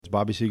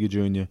Bobby Seeger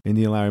Jr.,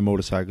 Indian Larry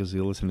Motorcycles.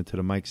 You're listening to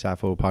the Mike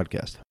Safo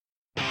podcast.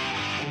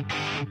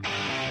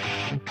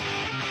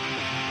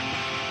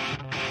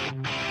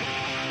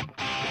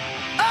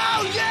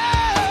 Oh,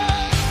 yeah!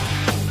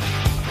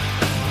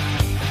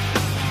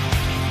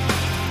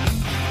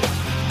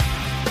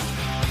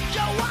 You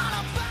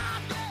wanna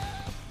find it?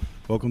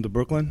 Welcome to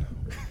Brooklyn.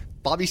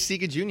 Bobby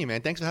Seeger Jr., man.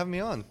 Thanks for having me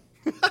on.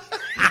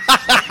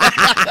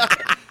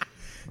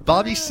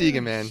 Bobby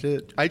Seeger, man.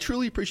 Shit. I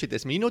truly appreciate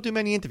this. I mean, you don't do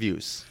many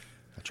interviews.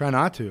 I try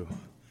not to.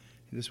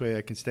 This way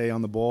I can stay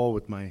on the ball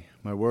with my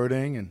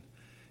wording and,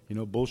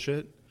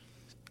 bullshit.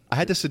 I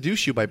had to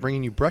seduce you by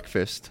bringing you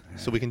breakfast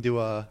so we can do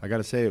a... I got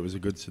to say, it was a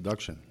good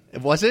seduction.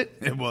 Was it?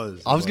 It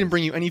was. I was going to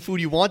bring you any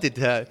food you wanted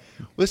to...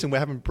 Listen, we're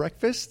having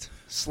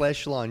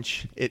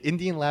breakfast/lunch at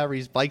Indian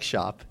Larry's bike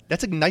shop.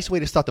 That's a nice way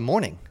to start the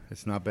morning.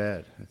 It's not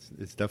bad.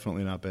 It's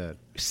definitely not bad.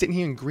 Sitting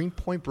here in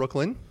Greenpoint,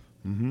 Brooklyn.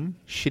 Mm-hmm.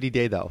 Shitty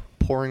day, though.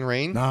 Pouring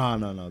rain.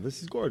 No.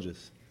 This is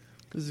gorgeous.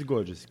 This is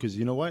gorgeous because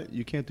you know what?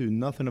 You can't do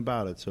nothing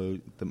about it. So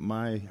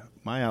my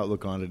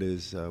outlook on it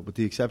is, with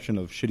the exception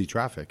of shitty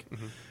traffic,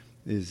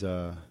 is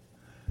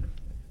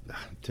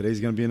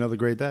today's going to be another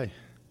great day.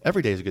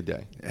 Every day is a good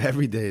day.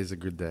 Every day is a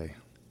good day,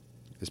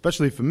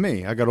 especially for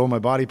me. I got all my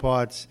body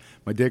parts.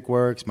 My dick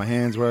works. My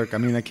hands work. I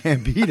mean, I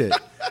can't beat it.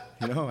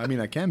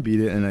 I can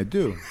beat it, and I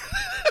do.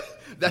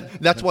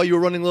 That's why you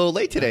were running a little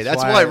late today.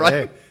 That's why, right?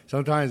 Hey,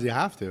 sometimes you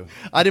have to.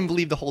 I didn't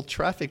believe the whole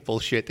traffic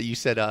bullshit that you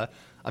said,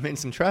 I'm in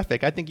some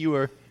traffic. I think you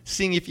were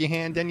seeing if your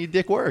hand and your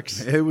dick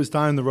works. It was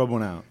time to rub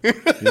one out,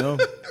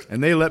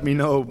 And they let me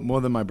know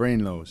more than my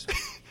brain knows.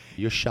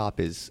 Your shop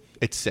it's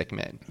sick,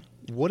 man.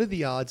 What are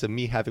the odds of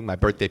me having my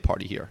birthday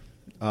party here?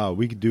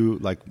 We could do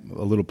like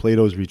a little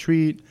Plato's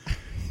retreat.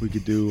 We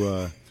could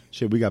do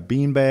we got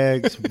bean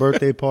bags,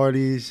 birthday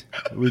parties.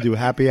 We do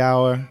happy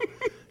hour.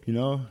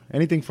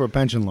 Anything for a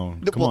pension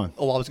loan. Come on.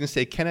 Oh, I was going to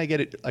say, can I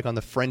get it like on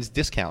the Friends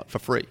discount for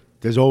free?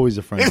 There's always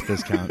a Friends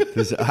discount.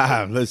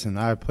 Listen,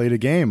 I played a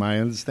game. I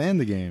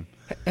understand the game.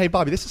 Hey,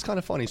 Bobby, this is kind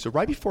of funny. So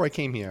right before I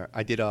came here,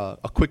 I did a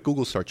quick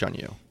Google search on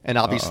you. And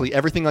obviously,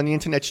 everything on the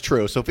Internet's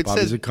true. So if it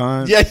Bobby's says... a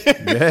con.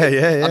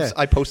 Yeah.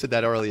 I posted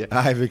that earlier.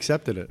 I've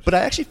accepted it. But I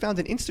actually found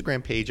an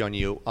Instagram page on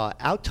you,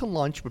 Out to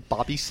Lunch with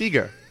Bobby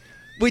Seeger.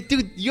 Wait,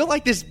 dude, you're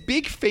like this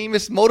big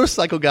famous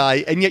motorcycle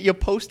guy, and yet you're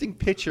posting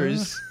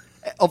pictures...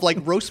 of like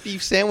roast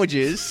beef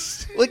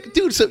sandwiches, like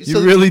dude. So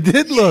you really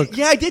did look.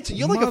 Yeah, I did. So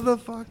you're like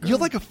motherfucker. You're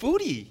like a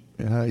foodie.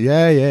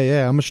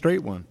 Yeah. I'm a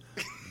straight one.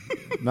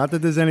 Not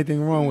that there's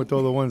anything wrong with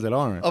all the ones that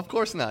aren't. Of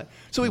course not.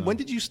 So wait, when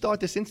did you start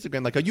this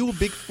Instagram? Like, are you a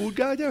big food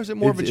guy there, or is it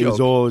more of a joke?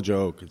 It's all a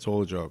joke. It's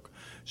all a joke.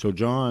 So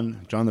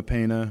John the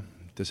Painter,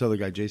 this other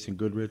guy, Jason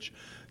Goodrich,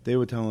 they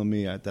were telling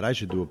me that I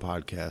should do a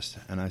podcast,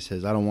 and I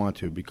says I don't want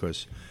to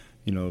because.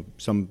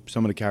 Some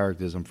of the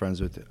characters I'm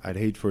friends with, I'd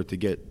hate for it to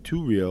get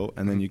too real,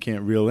 and then you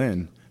can't reel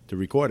in the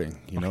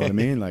recording. You know what I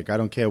mean? Like, I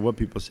don't care what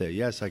people say.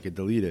 Yes, I could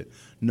delete it.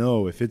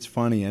 No, if it's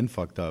funny and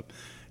fucked up,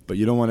 but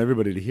you don't want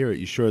everybody to hear it,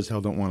 you sure as hell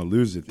don't want to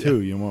lose it,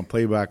 too. You want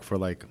playback for,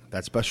 like,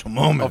 that special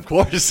moment. Of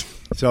course.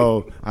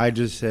 So I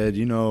just said,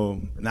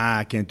 nah,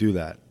 I can't do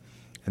that.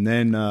 And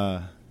then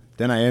I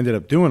ended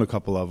up doing a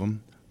couple of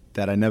them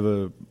that I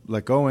never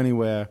let go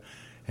anywhere,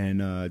 and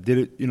did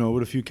it,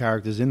 with a few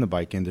characters in the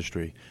bike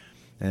industry.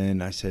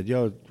 And I said,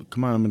 yo,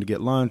 come on, I'm going to get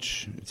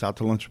lunch. It's Out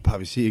to Lunch with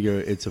Bobby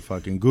Seeger. It's a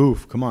fucking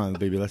goof. Come on,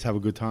 baby, let's have a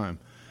good time.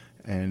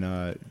 And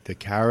the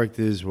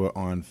characters were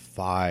on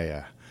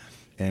fire.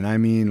 And I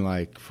mean,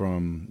 like,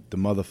 from the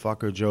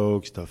motherfucker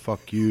jokes to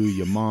fuck you,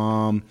 your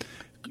mom,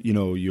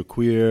 you're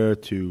queer,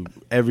 to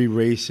every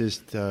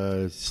racist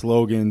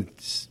slogan.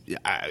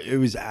 It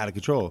was out of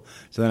control.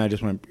 So then I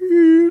just went,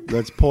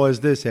 let's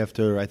pause this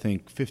after, I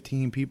think,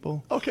 15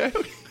 people. Okay.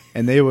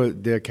 And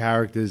their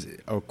characters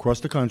across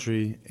the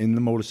country in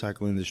the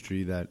motorcycle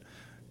industry that,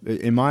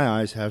 in my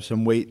eyes, have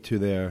some weight to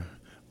their,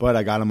 but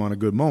I got them on a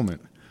good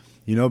moment,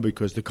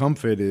 because the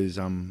comfort is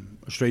I'm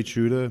a straight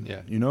shooter.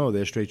 Yeah.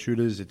 They're straight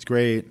shooters. It's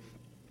great.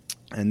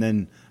 And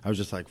then I was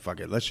just like, fuck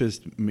it. Let's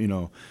just,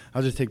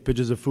 I'll just take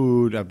pictures of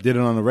food. I did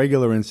it on a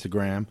regular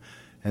Instagram.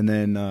 And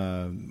then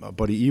a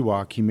buddy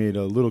Ewok, he made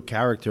a little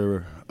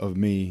character of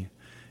me,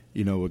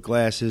 with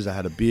glasses. I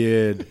had a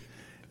beard.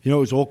 It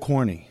was all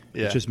corny.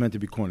 Yeah. It's just meant to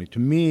be corny. To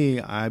me,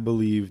 I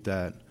believe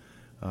that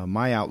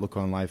my outlook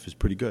on life is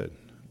pretty good.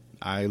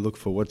 I look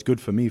for what's good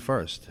for me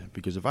first,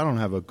 because if I don't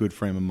have a good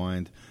frame of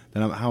mind,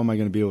 then how am I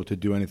going to be able to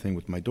do anything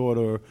with my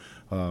daughter,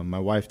 my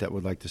wife that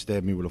would like to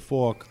stab me with a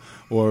fork,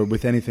 or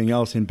with anything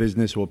else in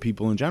business or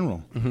people in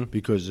general? Mm-hmm.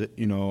 Because,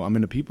 I'm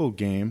in a people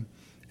game,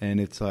 and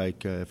it's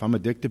like if I'm a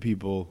dick to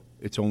people,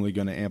 it's only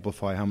going to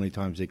amplify how many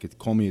times they could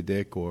call me a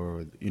dick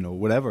or,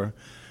 whatever.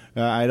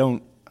 I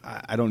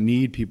don't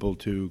need people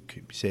to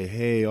say,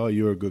 hey, oh,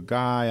 you're a good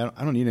guy.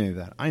 I don't need any of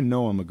that. I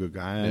know I'm a good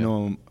guy. Yeah. I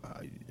know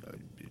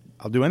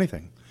I'll do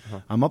anything. Uh-huh.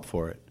 I'm up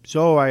for it.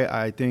 So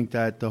I think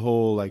that the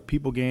whole like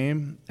people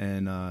game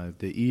and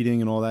the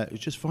eating and all that,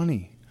 it's just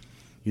funny.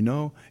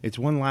 It's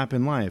one lap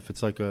in life.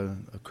 It's like a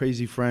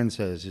crazy friend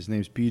says, his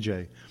name's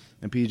PJ.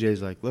 And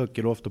PJ's like, look,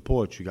 get off the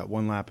porch. You got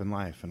one lap in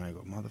life. And I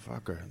go,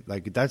 motherfucker.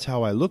 Like, that's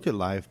how I look at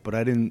life, but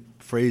I didn't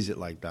phrase it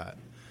like that.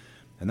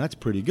 And that's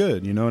pretty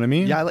good. You know what I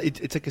mean? Yeah,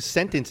 it's like a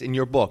sentence in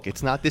your book.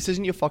 It's not, this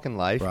isn't your fucking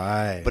life.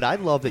 Right. But I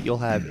love that you'll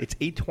have, it's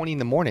 8:20 in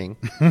the morning,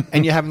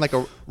 and you're having like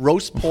a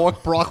roast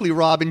pork, broccoli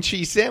rabe, and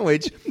cheese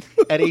sandwich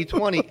at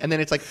 8:20. And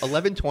then it's like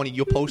 11:20,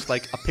 you'll post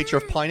like a picture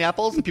of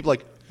pineapples, and people are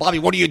like, Bobby,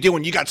 what are you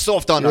doing? You got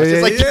soft on us.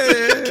 It's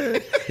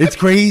like, It's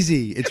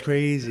crazy. It's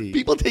crazy.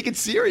 people take it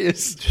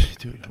serious.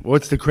 Dude,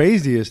 what's the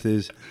craziest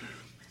is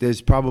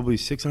there's probably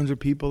 600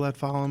 people that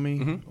follow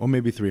me, or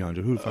maybe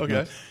 300. Who the fuck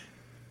knows?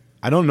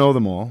 I don't know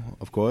them all,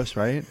 of course,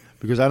 right?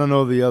 Because I don't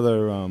know the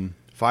other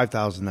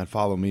 5,000 that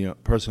follow me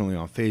personally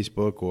on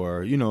Facebook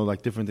or, you know,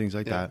 like different things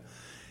like that.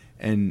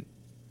 And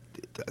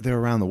they're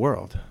around the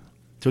world.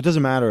 So it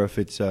doesn't matter if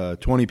it's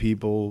 20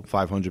 people,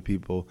 500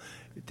 people.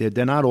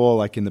 They're not all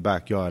like in the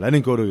backyard. I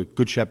didn't go to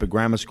Good Shepherd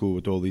Grammar School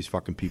with all these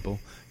fucking people.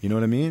 You know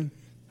what I mean?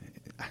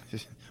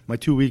 My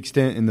 2-week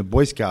stint in the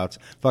Boy Scouts,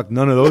 fuck,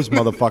 none of those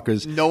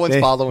motherfuckers. No one's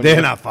following They're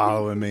you. not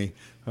following me.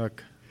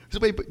 Fuck. So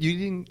wait, but you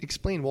didn't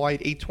explain why at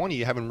 8:20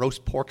 you're having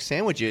roast pork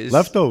sandwiches.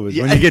 Leftovers.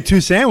 Yeah. When you get 2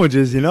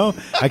 sandwiches, you know,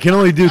 I can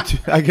only do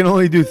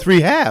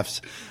 3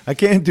 halves. I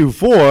can't do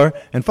 4.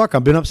 And fuck,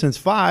 I've been up since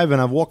 5,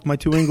 and I've walked my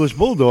 2 English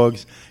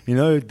bulldogs. You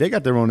know, they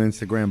got their own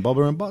Instagram,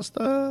 Bubba and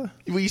Buster.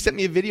 Well, you sent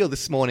me a video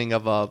this morning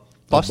of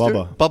Buster,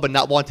 Bubba.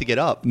 not wanting to get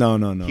up. No.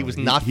 He was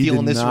not He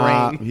feeling did this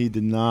not- rain. He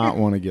did not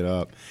want to get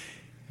up.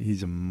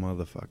 He's a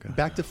motherfucker.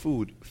 Back to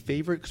food.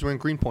 Favorite, because we're in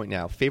Greenpoint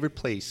now. Favorite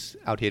place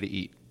out here to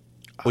eat,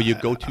 or your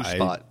go-to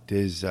spot?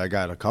 I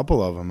got a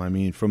couple of them. I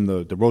mean, from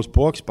the roast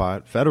pork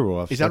spot,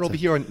 Federal. Is that over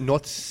here on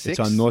North 6th? It's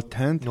on North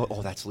 10th. No,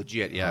 oh, that's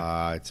legit.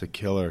 Yeah. It's a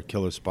killer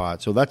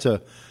spot. So that's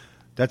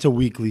a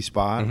weekly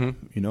spot.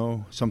 You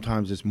know,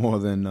 sometimes it's more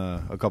than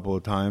a couple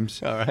of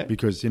times. All right.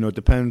 Because, you know, it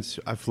depends.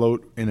 I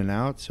float in and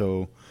out.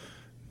 So,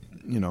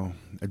 you know,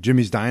 at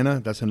Jimmy's Diner,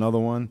 that's another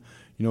one.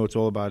 You know, it's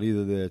all about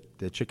either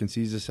their chicken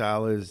Caesar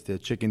salads, their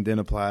chicken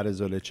dinner platters,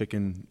 or their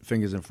chicken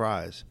fingers and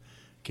fries.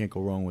 Can't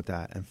go wrong with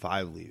that. And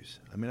 5 Leaves.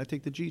 I mean, I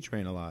take the G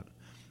train a lot.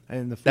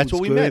 And the food's That's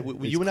what we good. met.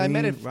 It's You and I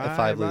met clean. at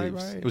 5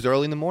 Leaves. Right. It was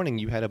early in the morning.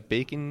 You had a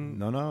bacon.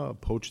 No,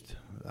 poached.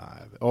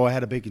 I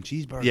had a bacon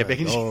cheeseburger. Yeah,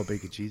 bacon.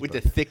 Bacon cheeseburger With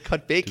the thick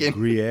cut bacon.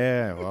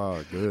 Gruyere.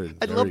 Oh, good.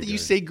 I Very love that you good.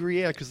 say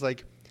Gruyere because,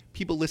 like,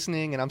 people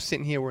listening, and I'm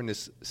sitting here, we're in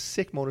this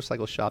sick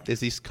motorcycle shop.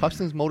 There's these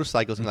customs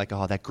motorcycles, and like,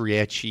 oh, that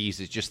Gruyere cheese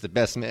is just the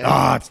best, man.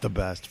 Ah, it's the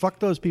best. Fuck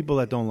those people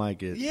that don't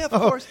like it. Yeah, of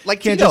course.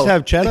 Like can't Tito. just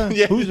have cheddar.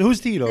 Yeah.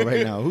 Who's Tito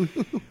right now?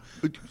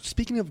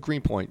 Speaking of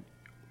Greenpoint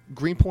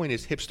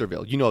is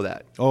hipsterville. You know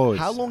that. Oh, it's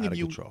how long out of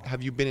control.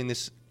 have you been in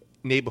this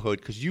neighborhood?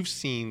 Because you've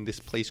seen this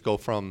place go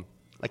from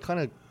like kind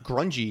of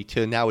grungy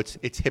to now it's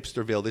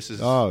hipsterville. This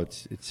is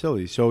It's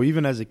silly. So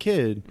even as a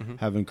kid,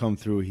 having come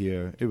through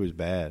here, it was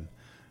bad,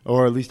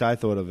 or at least I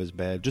thought of as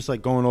bad. Just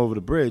like going over the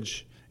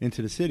bridge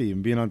into the city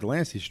and being on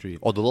Delancey Street.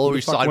 Oh, the Lower Who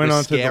East fuck Side went was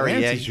on to scary,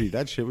 Delancey yeah. Street.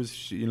 That shit was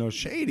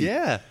shady.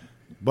 yeah.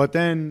 But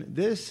then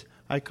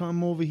I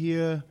come over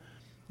here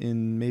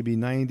in maybe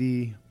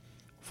 94.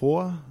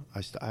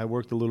 I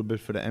worked a little bit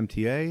for the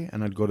MTA,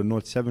 and I'd go to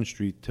North 7th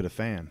Street to the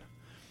fan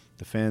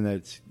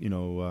that's,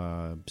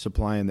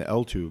 supplying the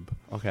L tube.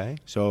 Okay.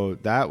 So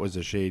that was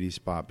a shady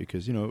spot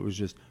because, it was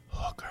just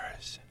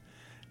hookers,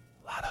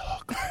 a lot of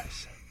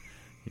hookers,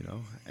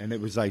 and it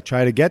was like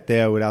try to get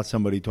there without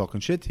somebody talking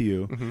shit to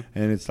you.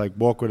 And it's like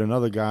walk with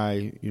another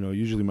guy,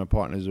 usually my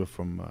partners are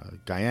from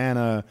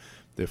Guyana,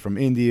 they're from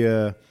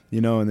India,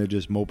 and they're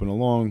just moping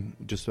along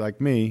just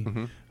like me.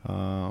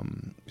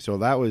 So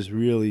that was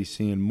really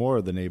seeing more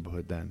of the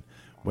neighborhood then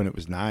when it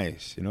was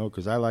nice,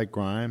 because I like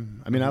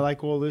grime. I mean, I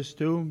like all this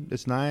too.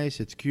 It's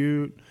nice. It's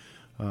cute.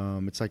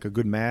 It's like a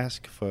good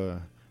mask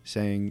for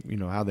saying,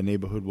 how the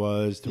neighborhood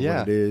was to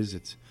what it is.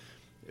 It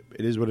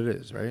is what it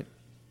is, right?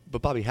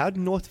 But Bobby, how did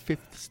North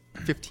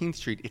 15th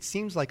Street? It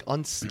seems like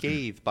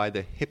unscathed by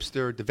the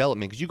hipster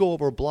development. Because you go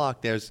over a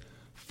block, there's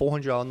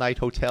 $400 a night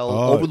hotel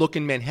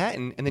overlooking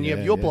Manhattan, and then you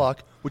have your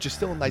block, which is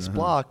still a nice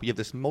block, but you have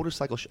this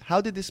motorcycle.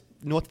 How did this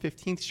North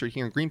 15th Street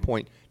here in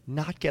Greenpoint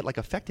not get like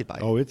affected by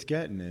it? Oh, it's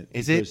getting it.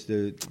 Is because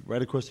it?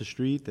 Right across the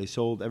street, they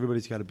sold.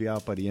 Everybody's got to be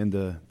out by the end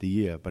of the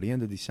year, by the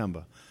end of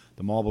December.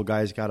 The marble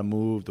guys got to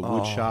move. The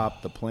wood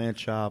shop, the plant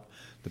shop,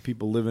 the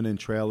people living in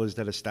trailers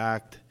that are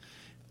stacked.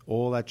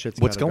 All that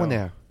shit's. What's gotta going go.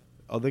 there?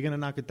 Oh, they're gonna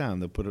knock it down.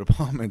 They'll put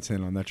apartments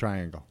in on that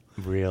triangle.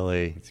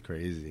 Really? It's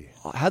crazy.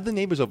 How'd the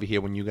neighbors over here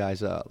when you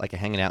guys are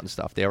hanging out and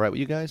stuff? They all right with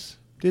you guys?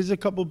 There's a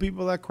couple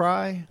people that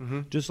cry,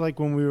 just like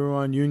when we were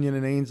on Union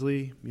and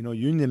Ainsley.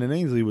 Union and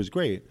Ainsley was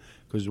great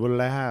because what did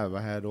I have?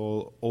 I had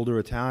all older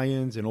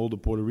Italians and older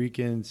Puerto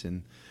Ricans,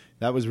 and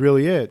that was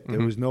really it.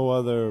 There was no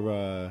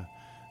other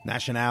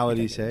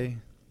nationality, say.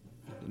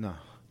 No.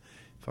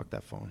 Fuck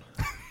that phone.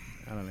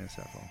 I don't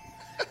answer that phone.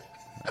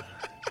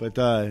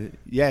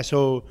 But,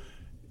 so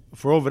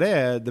for over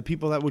there, the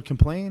people that would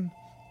complain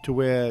to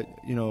where,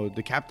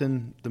 the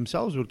captain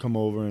themselves would come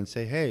over and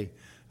say, hey,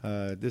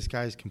 this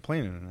guy's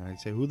complaining. And I'd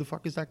say, who the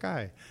fuck is that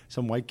guy?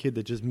 Some white kid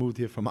that just moved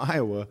here from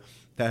Iowa.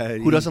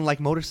 Who doesn't like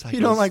motorcycles? He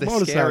don't like They're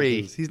motorcycles.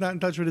 scary. He's not in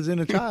touch with his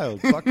inner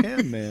child. Fuck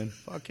him, man.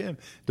 Fuck him.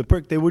 The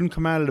prick, they wouldn't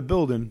come out of the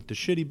building, the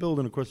shitty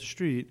building across the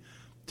street,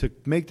 to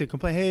make the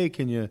complaint. Hey,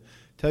 can you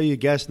tell your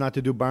guests not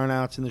to do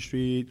burnouts in the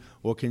street?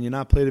 Or can you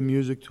not play the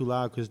music too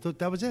loud? Because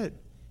that was it.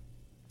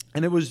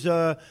 And it was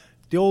the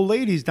old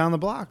ladies down the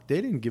block. They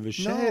didn't give a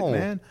shit,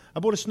 man. I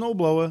bought a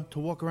snowblower to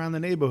walk around the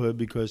neighborhood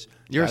because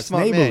You're a that's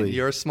smart neighborly. man.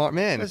 You're a smart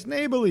man. That's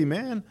neighborly,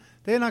 man.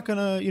 They're not going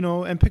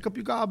to, and pick up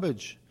your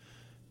garbage.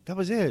 That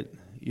was it.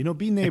 Be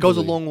neighborly. It goes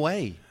a long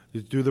way.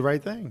 You do the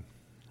right thing.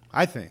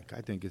 I think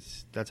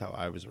that's how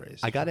I was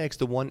raised. I got to ask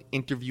the one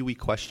interviewee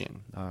question.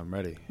 I'm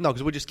ready. No,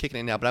 because we're just kicking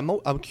it now. But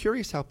I'm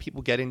curious how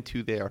people get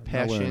into their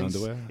passions. wearing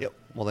underwear? Yeah,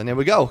 well, then there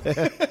we go.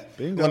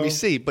 Bingo. Let me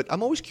see. But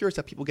I'm always curious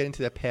how people get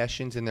into their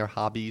passions and their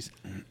hobbies.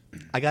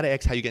 I got to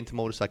ask how you get into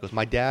motorcycles.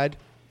 My dad,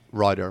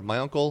 rider. My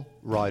uncle,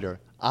 rider.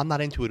 I'm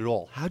not into it at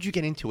all. How'd you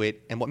get into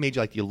it, and what made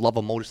you you love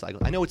a motorcycle?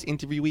 I know it's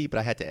interviewee, but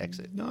I had to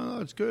exit. No,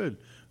 it's good.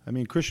 I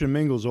mean, Christian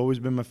Mingle's always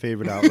been my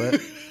favorite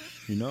outlet.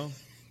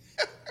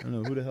 I don't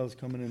know who the hell's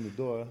coming in the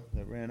door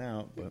that ran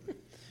out, but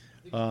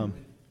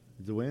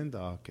the wind?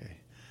 Oh, okay.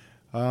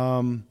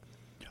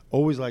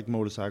 Always liked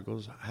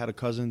motorcycles. I had a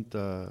cousin,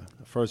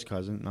 first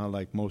cousin, not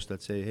like most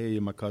that say, hey,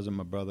 you're my cousin,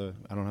 my brother.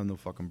 I don't have no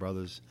fucking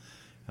brothers.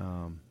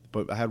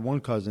 But I had one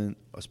cousin,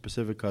 a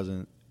specific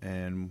cousin,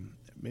 and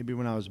maybe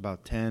when I was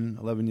about 10,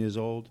 11 years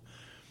old,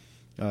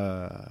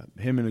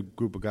 him and a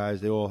group of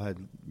guys, they all had,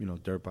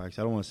 dirt bikes.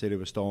 I don't want to say they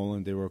were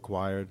stolen. They were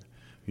acquired,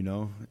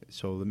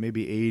 So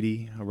maybe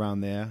 80,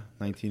 around there,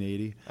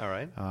 1980. All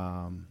right.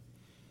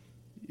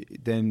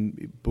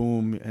 Then,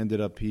 boom,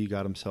 he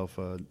got himself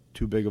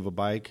too big of a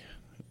bike.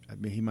 I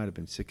mean, he might have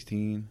been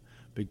 16,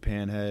 big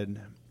panhead.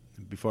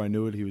 Before I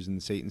knew it, he was in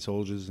the Satan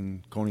Soldiers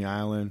in Coney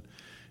Island.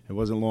 It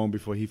wasn't long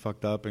before he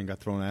fucked up and got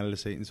thrown out of the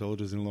Satan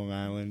Soldiers in Long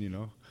Island,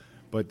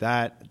 But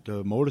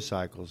the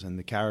motorcycles and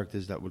the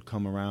characters that would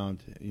come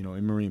around,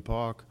 in Marine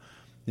Park,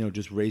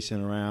 just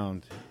racing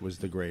around was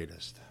the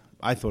greatest.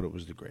 I thought it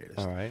was the greatest.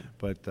 All right.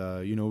 But,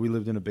 we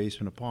lived in a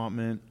basement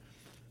apartment.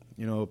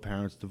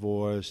 Parents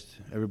divorced.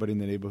 Everybody in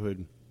the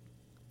neighborhood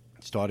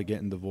started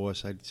getting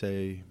divorced. I'd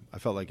say I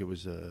felt like it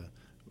was a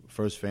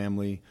first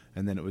family,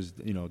 and then it was,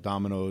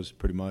 dominoes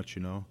pretty much,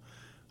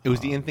 It was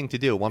the in thing to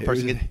do. One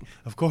person get...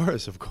 Of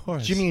course.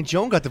 Jimmy and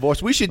Joan got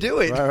divorced. We should do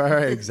it.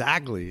 Right.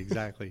 Exactly.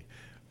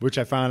 Which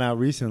I found out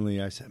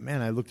recently. I said,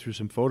 man, I looked through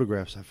some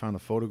photographs. I found a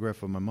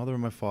photograph of my mother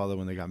and my father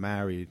when they got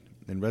married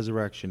in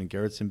Resurrection in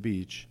Gerritsen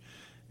Beach.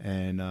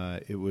 And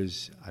it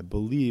was, I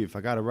believe, if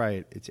I got it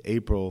right, it's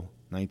April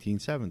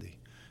 1970.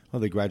 Well,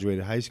 they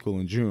graduated high school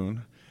in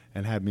June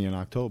and had me in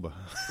October.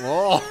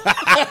 Whoa.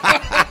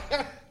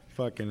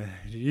 Fucking,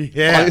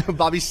 yeah.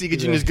 Bobby Seeger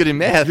Jr. is good in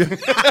math.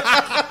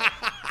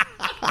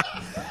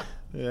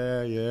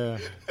 Yeah.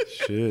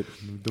 Shit.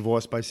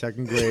 Divorced by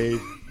second grade,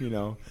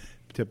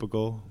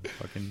 typical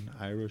fucking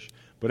Irish.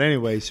 But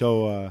anyway,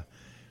 so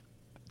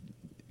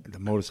the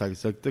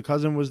motorcycles, the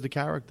cousin was the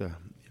character,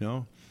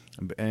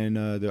 And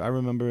I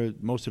remember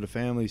most of the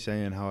family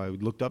saying how I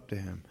looked up to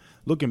him.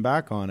 Looking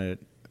back on it,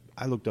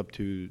 I looked up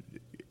to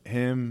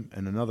him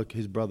and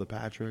his brother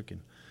Patrick,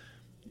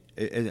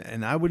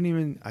 and I wouldn't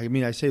even. I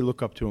mean, I say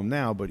look up to him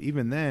now, but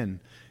even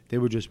then, they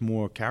were just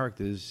more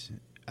characters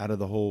out of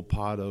the whole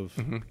pot of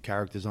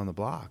characters on the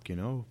block,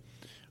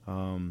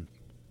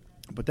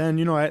 But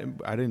then,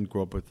 I didn't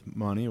grow up with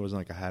money. It wasn't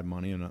like I had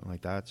money or nothing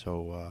like that.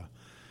 So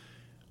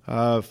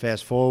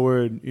fast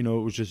forward, it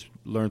was just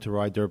learn to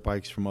ride dirt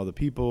bikes from other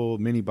people,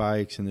 mini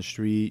bikes in the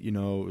street. It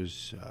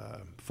was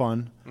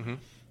fun. Mm-hmm.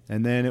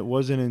 And then it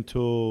wasn't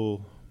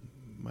until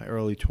my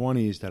early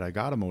 20s that I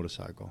got a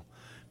motorcycle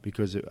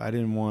because I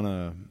didn't want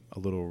a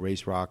little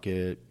race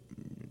rocket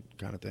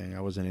kind of thing.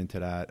 I wasn't into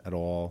that at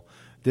all.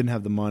 Didn't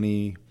have the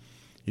money.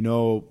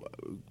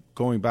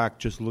 Going back,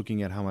 just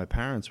looking at how my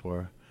parents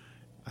were,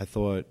 I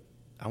thought,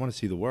 I want to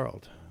see the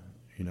world,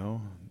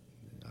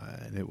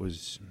 and it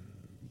was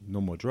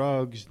no more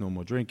drugs, no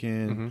more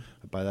drinking. Mm-hmm.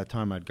 By that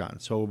time, I'd gotten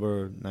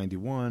sober,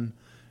 91,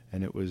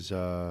 and it was,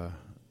 I'm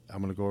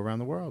going to go around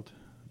the world,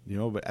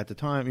 But at the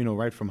time,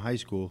 right from high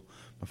school,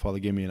 my father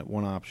gave me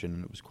one option,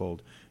 and it was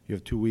called, you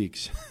have 2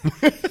 weeks.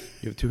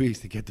 You have 2 weeks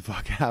to get the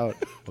fuck out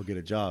or get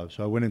a job.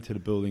 So I went into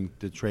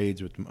the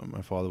trades with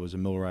my father was a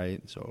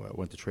millwright, so I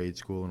went to trade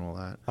school and all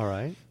that. All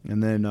right.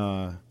 And then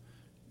I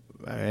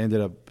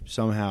ended up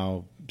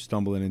somehow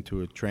stumbling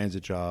into a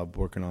transit job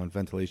working on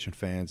ventilation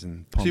fans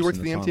and pumps. So you worked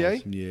in at the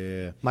tunnels.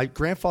 MTA? Yeah. My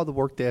grandfather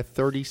worked there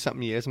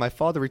 30-something years. My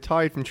father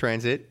retired from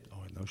transit.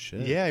 Oh, no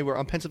shit. Yeah, he worked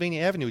on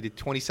Pennsylvania Avenue. He did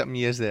 20-something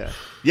years there.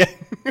 Yeah.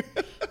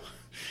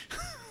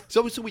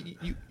 So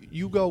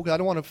you go, I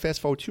don't want to fast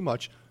forward too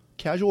much,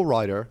 casual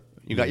rider.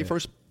 You got your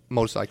first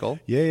motorcycle.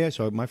 Yeah.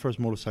 So my first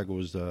motorcycle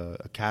was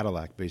a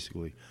Cadillac,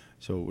 basically.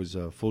 So it was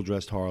a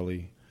full-dressed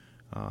Harley.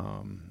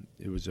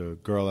 It was a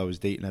girl I was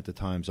dating at the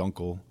time's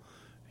uncle.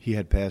 He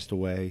had passed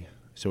away,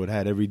 so it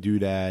had every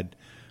doodad,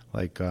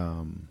 like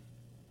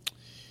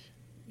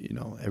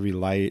every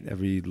light,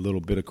 every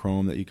little bit of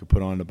chrome that you could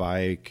put on the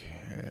bike.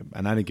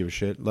 And I didn't give a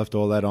shit. Left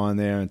all that on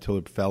there until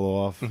it fell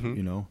off,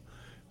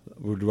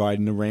 Would ride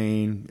in the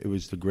rain. It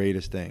was the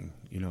greatest thing,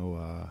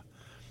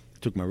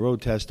 Took my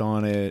road test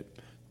on it.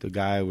 The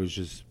guy was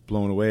just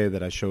blown away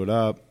that I showed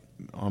up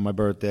on my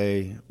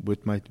birthday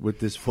with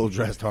this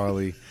full-dressed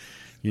Harley,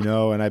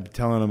 and I'm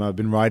telling him I've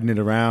been riding it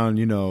around,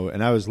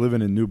 and I was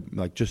living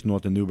in just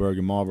north of Newburgh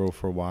and Marlboro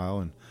for a while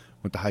and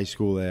went to high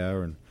school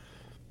there, and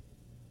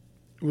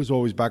it was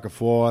always back and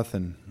forth,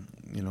 and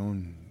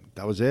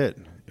that was it.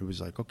 It was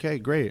like, okay,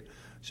 great.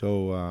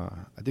 So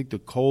I think the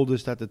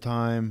coldest at the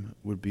time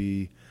would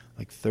be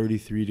like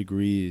 33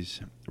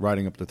 degrees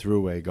riding up the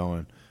thruway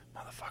going,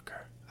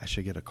 motherfucker, I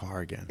should get a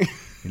car again,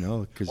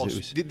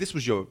 because this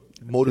was your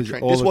motor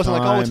trend. This wasn't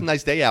like, oh, it's a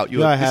nice day out.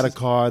 I had a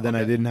car, then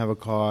I didn't have a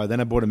car,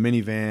 then I bought a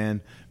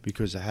minivan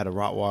because I had a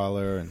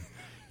Rottweiler, and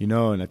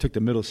and I took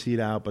the middle seat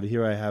out, but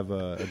here I have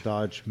a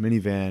Dodge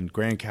minivan,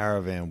 Grand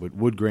Caravan with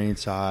wood grain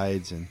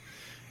sides, and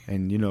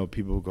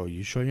people go,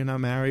 you sure you're not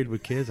married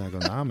with kids? I go,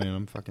 nah,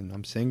 man,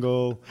 I'm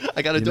single.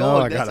 I got a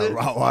dog. I got a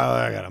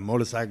Rottweiler. I got a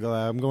motorcycle.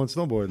 I'm going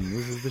snowboarding.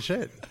 This is the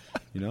shit,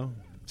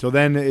 So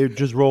then it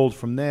just rolled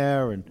from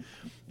there, and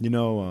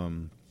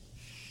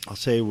I'll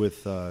say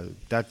with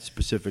that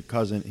specific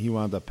cousin, he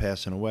wound up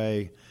passing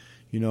away,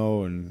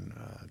 and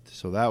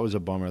so that was a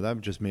bummer.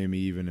 That just made me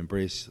even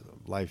embrace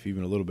life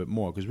even a little bit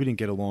more because we didn't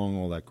get along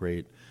all that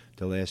great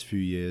the last few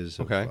years.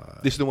 Okay,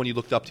 this is the one you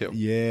looked up to.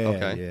 Yeah.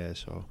 Okay. Yeah.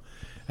 So.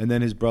 And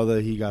then his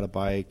brother, he got a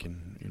bike,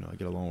 and I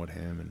get along with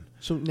him. And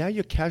so now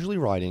you're casually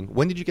riding.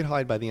 When did you get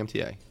hired by the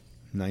MTA?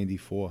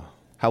 94.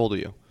 How old are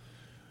you?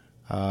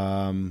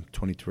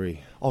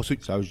 23. Oh, so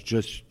I was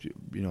just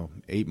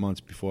 8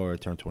 months before I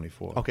turned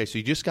 24. Okay, so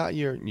you just got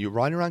you're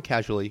riding around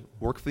casually,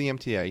 work for the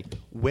MTA.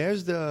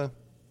 Where's the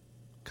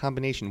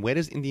combination? Where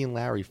does Indian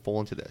Larry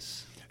fall into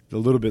this? A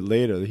little bit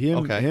later.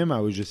 Him I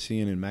was just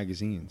seeing in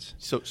magazines.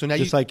 So now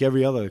just like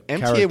every other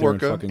MTA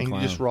worker, and you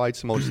just ride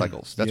some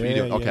motorcycles. That's what you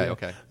do. Okay,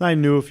 okay. And I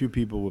knew a few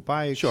people with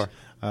bikes. Sure.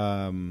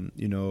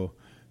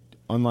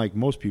 Unlike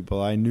most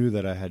people, I knew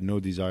that I had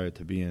no desire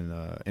to be in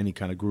any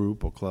kind of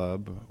group or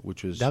club,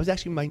 which was... That was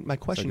actually my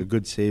question. Like a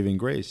good saving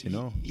grace,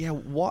 Yeah,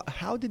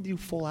 how did you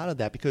fall out of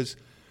that? Because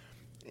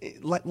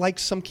like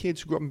some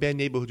kids who grew up in bad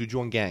neighborhoods who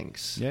join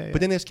gangs. Yeah.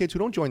 But then there's kids who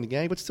don't join the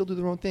gang but still do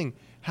their own thing.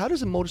 How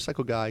does a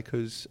motorcycle guy...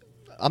 Because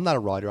I'm not a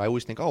rider. I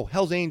always think, oh,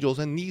 Hell's Angels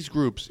and these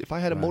groups. If I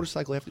had a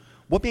motorcycle...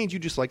 What made you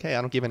just like, hey,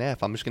 I don't give an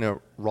F. I'm just going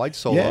to ride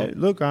solo? Yeah,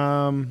 look,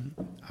 I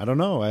don't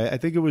know. I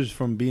think it was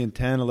from being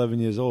 10, 11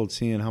 years old,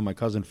 seeing how my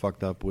cousin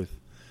fucked up with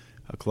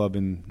a club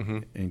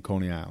in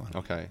Coney Island.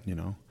 Okay.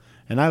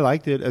 And I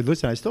liked it.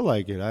 Listen, I still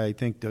like it. I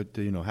think that,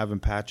 having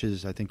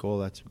patches, I think all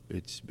that's,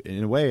 it's,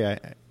 in a way,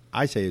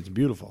 I say it's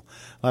beautiful.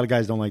 A lot of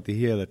guys don't like to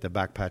hear that the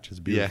back patch is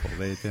beautiful.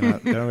 Yeah. They're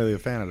not really a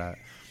fan of that.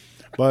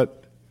 But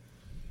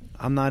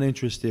I'm not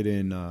interested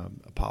in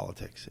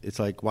politics. It's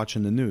like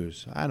watching the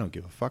news. I don't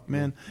give a fuck,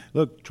 man.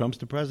 Look, Trump's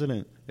the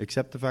president.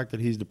 Accept the fact that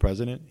he's the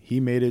president. He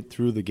made it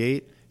through the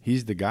gate.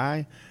 He's the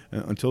guy.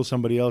 Until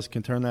somebody else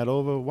can turn that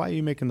over, why are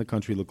you making the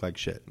country look like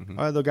shit?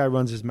 All right, the guy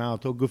runs his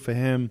mouth. Oh, good for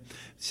him.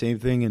 Same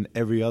thing in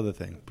every other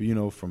thing.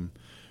 But, from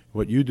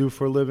what you do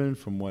for a living,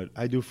 from what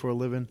I do for a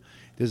living,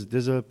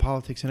 there's a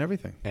politics in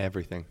everything.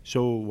 Everything.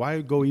 So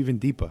why go even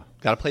deeper?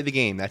 Got to play the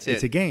game. That's it.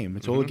 It's a game.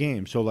 It's all a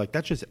game. So like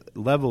that's just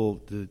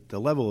level. The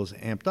level is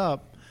amped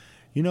up,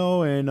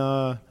 and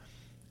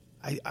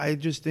I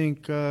just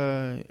think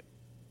I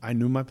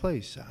knew my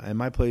place, and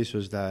my place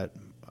was that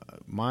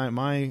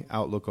my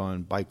outlook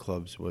on bike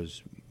clubs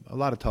was a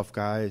lot of tough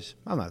guys.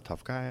 I'm not a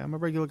tough guy. I'm a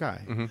regular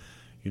guy.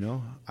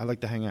 I like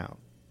to hang out.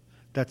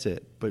 That's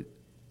it. But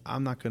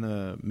I'm not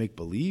gonna make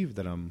believe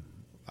that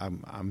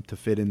I'm to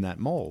fit in that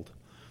mold.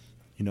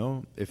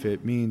 If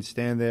it means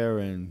stand there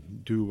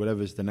and do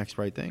whatever's the next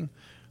right thing,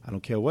 I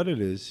don't care what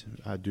it is.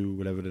 I do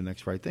whatever the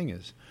next right thing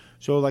is.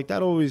 So like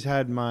that always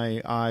had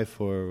my eye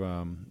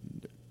for,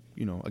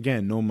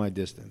 again, know my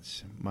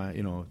distance.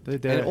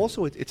 And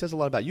also it says a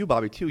lot about you,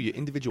 Bobby, too, your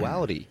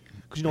individuality.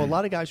 Because, a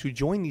lot of guys who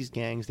join these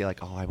gangs, they're like,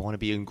 oh, I want to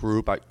be in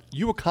group.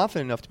 You were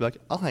confident enough to be like,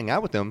 I'll hang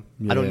out with them.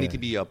 Yeah. I don't need to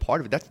be a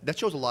part of it. That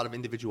shows a lot of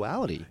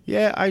individuality.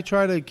 Yeah, I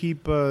try to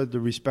keep the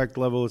respect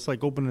level. It's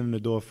like opening the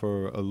door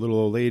for a little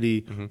old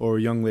lady or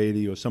a young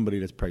lady or somebody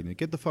that's pregnant.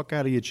 Get the fuck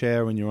out of your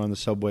chair when you're on the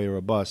subway or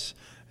a bus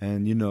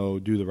and,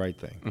 do the right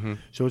thing.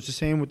 So it's the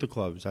same with the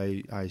clubs.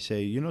 I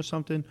say,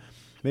 something?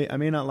 I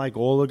may not like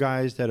all the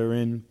guys that are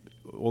in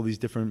all these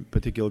different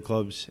particular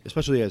clubs,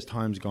 especially as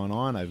time's gone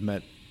on. I've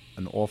met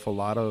an awful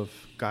lot of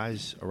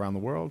guys around the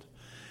world,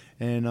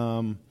 and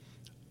I'm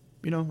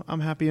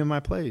happy in my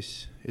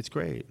place. It's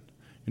great.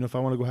 If I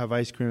want to go have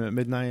ice cream at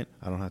midnight,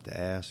 I don't have to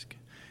ask.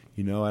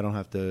 I don't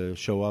have to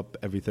show up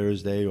every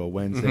Thursday or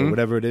Wednesday,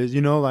 whatever it is.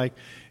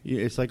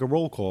 It's like a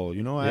roll call.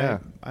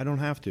 I don't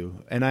have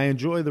to, and I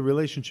enjoy the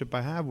relationship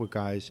I have with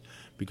guys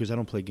because I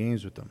don't play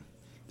games with them.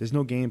 There's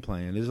no game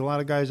playing. There's a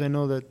lot of guys I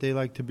know that they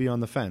like to be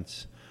on the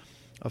fence,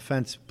 a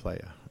fence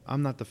player.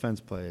 I'm not the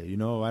fence player.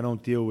 I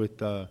don't deal with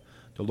the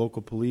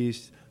local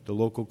police, the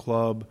local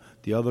club,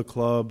 the other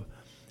club.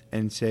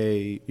 and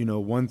say,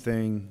 one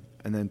thing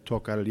and then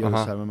talk out of the other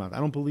Uh-huh. side of my mouth. I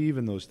don't believe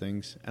in those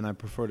things, and I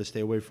prefer to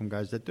stay away from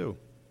guys that do.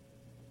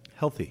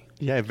 Healthy.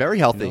 Yeah, very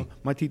healthy.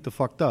 My teeth are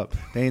fucked up.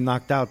 They ain't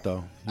knocked out,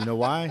 though. You know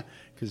why?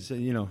 Because,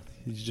 you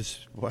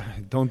just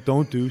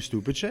don't do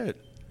stupid shit.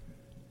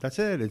 That's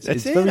it. It's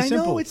That's it. very I know.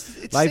 simple.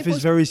 It's Life simple is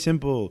as- very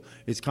simple.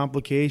 It's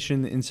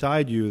complication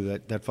inside you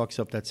that fucks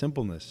up that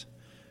simpleness.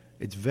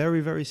 It's very,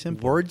 very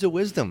simple. Words of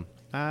wisdom.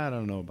 I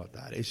don't know about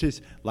that. It's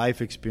just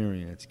life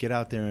experience. Get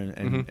out there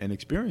and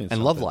experience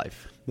And love something.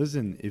 life.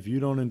 Listen, if you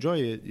don't enjoy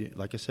it,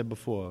 like I said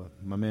before,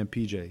 my man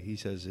PJ, he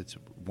says it's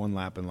one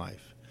lap in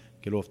life.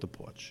 Get off the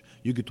porch.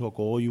 You could talk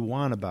all you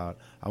want about,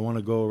 I want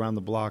to go around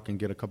the block and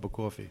get a cup of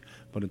coffee.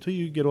 But until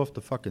you get off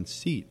the fucking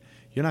seat,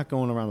 you're not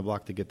going around the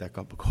block to get that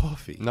cup of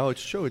coffee. No,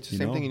 it's true. It's the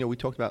same thing. We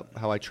talked about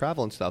how I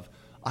travel and stuff.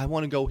 I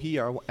want to go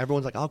here.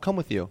 Everyone's like, I'll come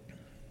with you.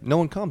 No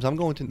one comes. I'm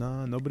going to.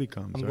 No, nobody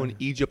comes. I'm right? going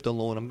to Egypt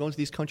alone. I'm going to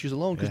these countries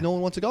alone because Yeah. no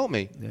one wants to go with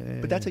me. Yeah,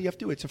 but that's yeah. how you have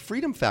to do it. It's a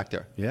freedom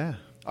factor. Yeah.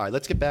 All right,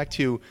 let's get back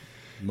to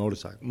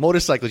Motorcycle.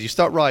 motorcycles. You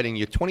start riding.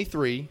 You're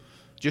 23.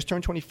 Just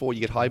turned 24.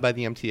 You get hired by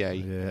the MTA.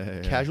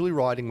 Yeah. Casually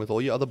riding with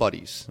all your other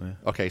buddies. Yeah.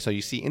 Okay, so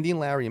you see Indian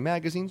Larry in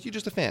magazines. You're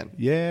just a fan.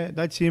 Yeah,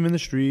 I'd see him in the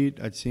street.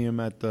 I'd see him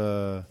at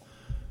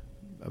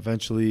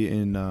eventually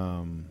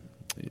in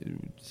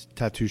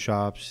tattoo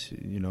shops.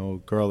 A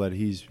girl that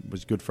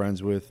was good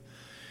friends with.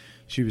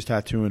 She was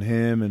tattooing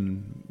him,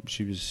 and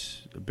she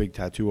was a big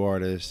tattoo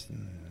artist.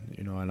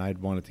 And I'd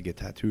wanted to get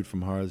tattooed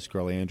from her. This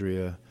girl,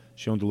 Andrea,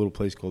 she owned a little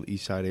place called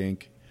Eastside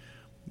Ink.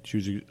 She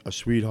was a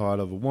sweetheart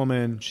of a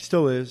woman. She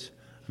still is.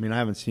 I mean, I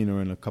haven't seen her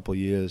in a couple of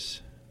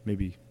years,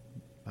 maybe,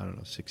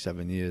 6,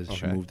 7 years.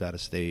 She Okay. moved out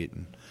of state.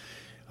 And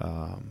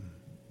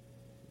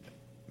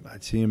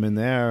I'd see him in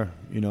there,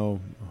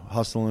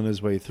 hustling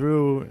his way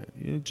through,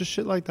 just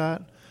shit like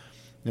that.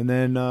 And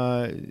then,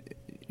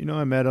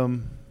 I met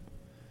him.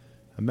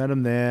 I met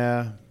him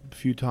there a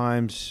few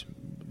times,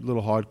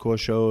 little hardcore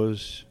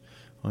shows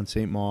on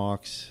St.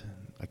 Mark's.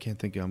 I can't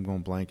think I'm going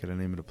blank at the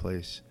name of the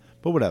place,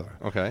 but whatever.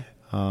 Okay.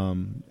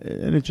 And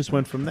it just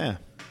went from there.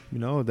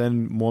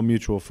 Then more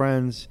mutual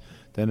friends.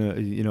 Then,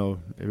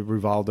 it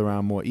revolved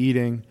around more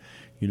eating.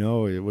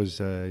 It was,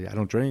 I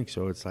don't drink,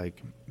 so it's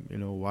like,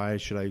 why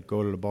should I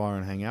go to the bar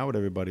and hang out with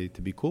everybody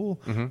to be cool?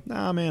 Mm-hmm.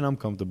 Nah, man, I'm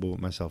comfortable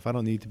with myself. I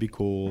don't need to be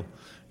cool,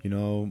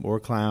 or a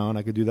clown.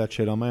 I could do that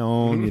shit on my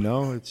own,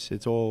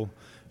 It's all.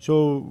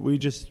 So we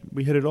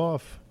hit it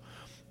off.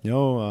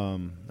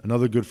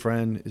 Another good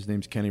friend, his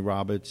name's Kenny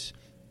Roberts.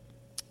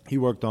 He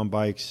worked on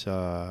bikes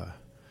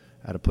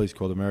at a place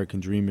called American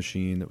Dream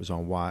Machine that was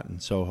on Watt in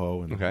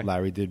Soho, and Okay.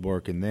 Larry did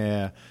work in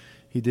there.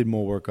 He did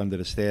more work under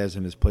the stairs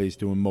in his place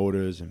doing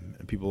motors, and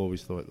people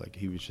always thought like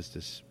he was just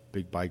this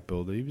big bike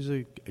builder.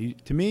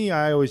 To me,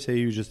 I always say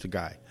he was just a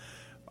guy.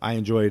 I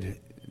enjoyed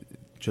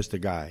just a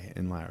guy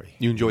in Larry.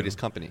 You enjoyed his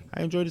company.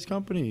 I enjoyed his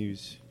company. He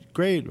was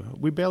great.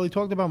 We barely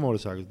talked about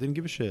motorcycles. Didn't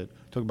give a shit.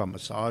 Talked about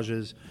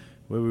massages,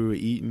 where we were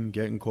eating,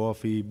 getting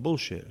coffee.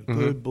 Bullshit.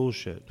 Good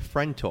bullshit.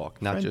 Friend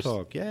talk, not Friend just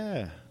talk,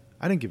 yeah.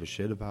 I didn't give a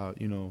shit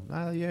about,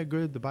 yeah,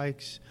 good, the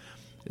bikes.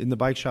 In the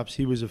bike shops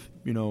he was,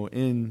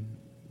 in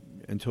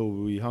until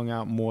we hung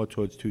out more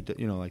towards,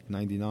 like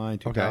 99,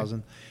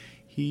 2000.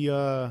 He,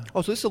 Oh,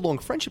 so this is a long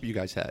friendship you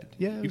guys had.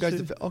 Yeah, it You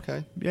was guys,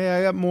 okay. yeah,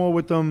 I got more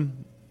with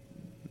them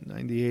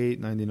 98,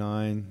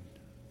 99,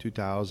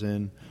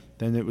 2000.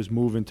 Then it was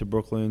moving to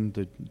Brooklyn.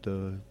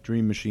 The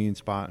Dream Machine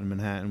spot in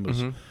Manhattan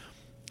was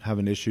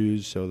having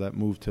issues, so that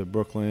moved to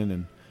Brooklyn,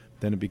 and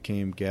then it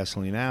became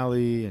Gasoline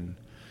Alley, and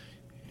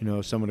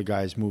some of the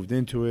guys moved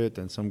into it,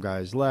 then some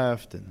guys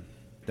left, and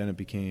then it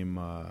became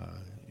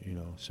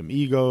some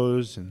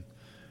egos, and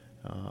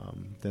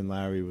then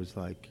Larry was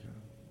like,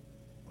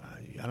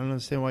 I don't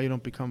understand why you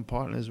don't become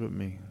partners with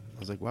me. I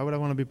was like, why would I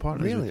want to be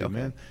partners Really? with you, Okay.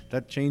 man?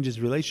 That changes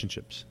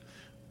relationships.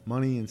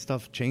 Money and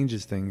stuff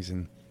changes things,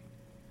 and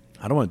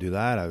I don't want to do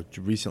that. I was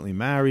recently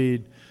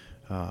married.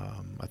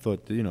 I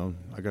thought,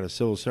 I got a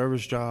civil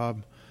service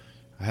job.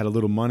 I had a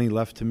little money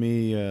left to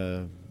me,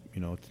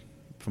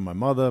 from my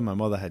mother. My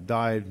mother had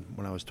died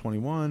when I was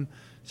 21.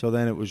 So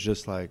then it was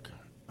just like,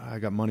 I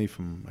got money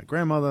from my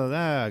grandmother.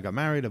 I got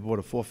married. I bought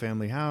a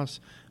 4-family house.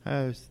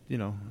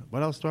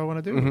 What else do I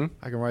want to do?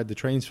 I can ride the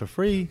trains for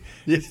free.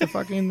 It's the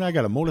fucking. I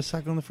got a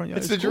motorcycle in the front yard.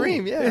 It's the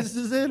dream, yeah. This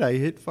is it. I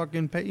hit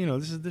fucking.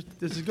 This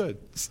is good.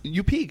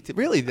 You peaked.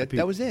 Really, that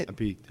peaked. was it. I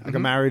peaked. I got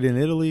married in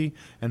Italy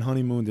and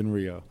honeymooned in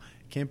Rio.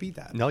 Can't beat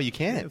that. No, you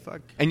can't. Yeah,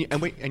 fuck.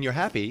 And you're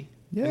happy.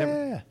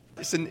 Yeah.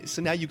 And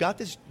so now you got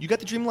this. You got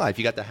the dream life.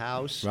 You got the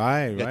house.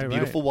 Right, You got right, the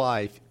beautiful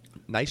wife.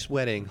 Nice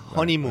wedding,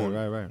 honeymoon,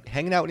 right.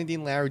 hanging out with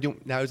Indian Larry.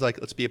 Now he's like,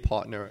 let's be a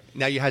partner.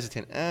 Now you're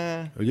hesitant.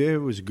 Yeah,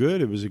 it was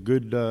good. It was a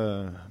good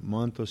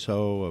month or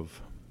so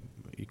of,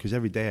 because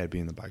every day I'd be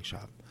in the bike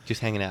shop,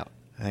 Just hanging out.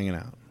 hanging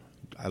out.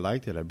 I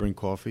liked it. I'd bring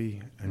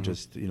coffee and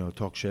just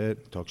talk shit.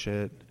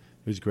 It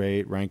was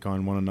great. Rank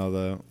on one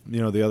another.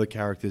 The other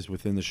characters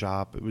within the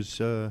shop. It was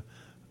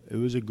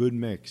a good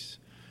mix.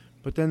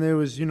 But then there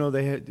was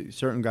they had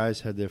certain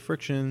guys had their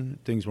friction.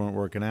 Things weren't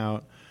working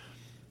out.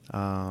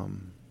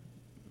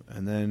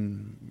 And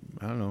then,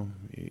 I don't know,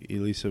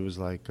 Elisa was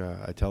like,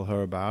 I tell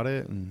her about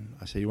it, and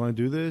I say, you want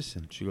to do this?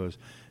 And she goes,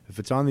 if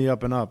it's on the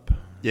up and up,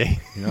 Yeah.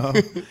 you know,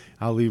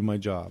 I'll leave my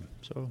job.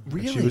 So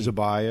and she Really? was a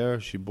buyer.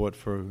 She bought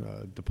for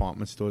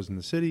department stores in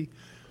the city.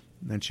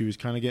 And she was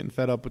kind of getting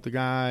fed up with the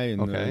guy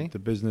and Okay. the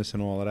business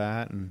and all of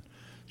that. And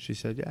she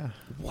said, yeah.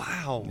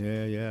 Wow.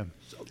 Yeah.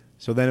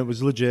 So then it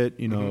was legit,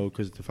 you know,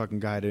 because the fucking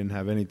guy didn't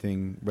have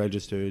anything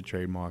registered,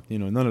 trademarked, you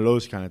know, none of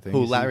those kind of things.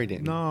 Who, Larry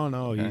didn't? No,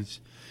 Okay.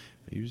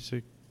 he was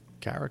a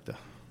character,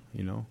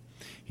 you know.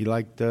 He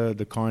liked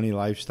the carny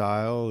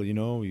lifestyle, you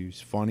know. He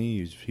was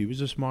funny. He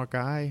was a smart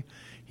guy.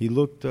 He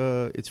looked.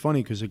 It's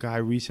funny because a guy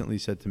recently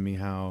said to me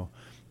how,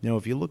 you know,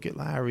 if you look at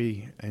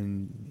Larry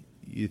and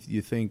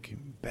you think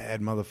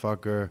bad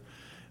motherfucker,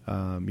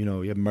 you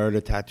know, he had murder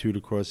tattooed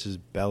across his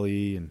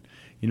belly, and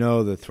you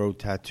know the throat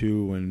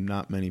tattoo when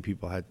not many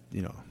people had,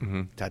 you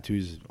know,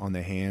 tattoos on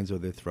their hands or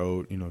their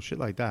throat, you know, shit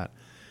like that.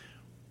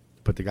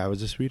 But the guy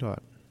was a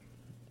sweetheart.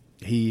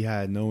 He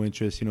had no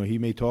interest. You know, he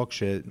may talk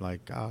shit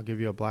like, I'll give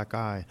you a black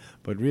eye.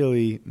 But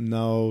really,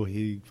 no,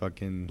 he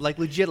fucking... Like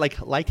legit,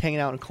 like hanging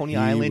out in Coney he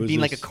Island, was being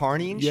a like a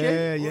carny and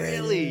shit? Yeah.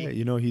 Really?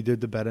 You know, he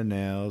did the better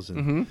nails.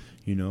 And,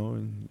 you know,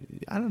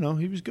 and I don't know.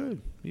 He was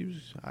good.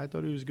 I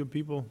thought he was good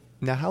people.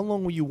 Now, how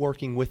long were you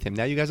working with him?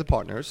 Now you guys are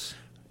partners.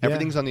 Yeah.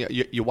 Everything's on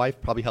the... Your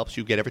wife probably helps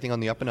you get everything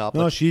on the up and up.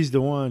 No, she's the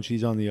one.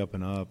 She's on the up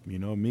and up. You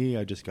know, me,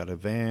 I just got a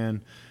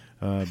van.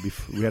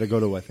 We had to go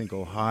to, I think,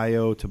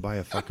 Ohio to buy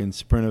a fucking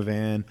Sprinter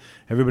van.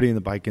 Everybody in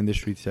the bike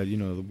industry said, you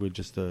know, we're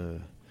just a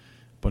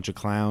bunch of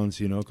clowns,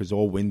 you know, because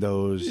all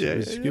windows. Yeah,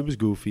 It was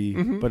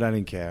goofy, but I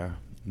didn't care.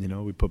 You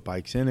know, we put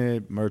bikes in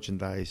it,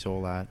 merchandise,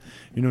 all that.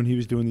 You know, and he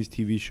was doing these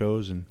TV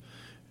shows, and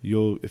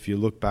if you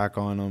look back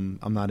on them,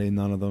 I'm not in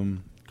none of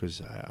them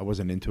because I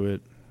wasn't into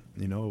it.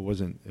 You know, it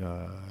wasn't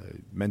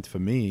meant for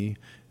me.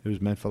 It was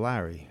meant for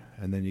Larry.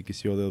 And then you can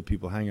see all the other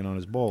people hanging on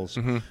his balls,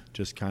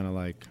 just kind of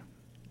like...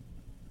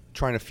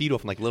 Trying to feed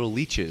off like little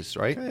leeches,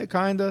 right?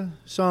 Kind of,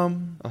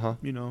 some, Uh-huh.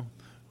 you know.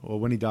 Or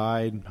when he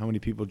died, how many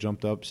people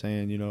jumped up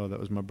saying, you know, that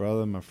was my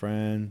brother, my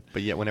friend.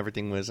 But yet when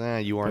everything was,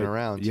 you weren't But,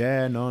 around.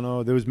 Yeah,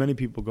 no. There was many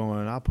people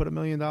going, I'll put $1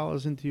 million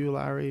into you,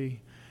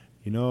 Larry,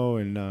 you know,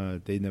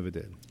 and they never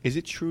did. Is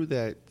it true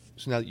that,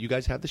 so now you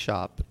guys have the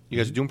shop, you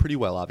guys are doing pretty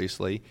well,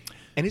 obviously,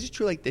 and is it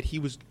true like that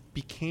he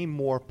became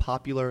more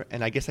popular,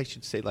 and I guess I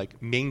should say like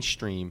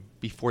mainstream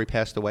before he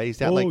passed away? Is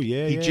that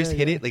he just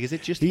hit it? Like, is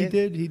it just He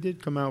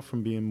did come out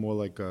from being more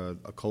like a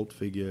cult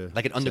figure.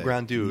 Like an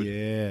underground dude.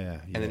 Yeah.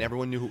 And then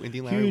everyone knew who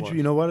Indian Larry Huge, was.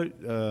 you know what?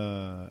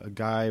 A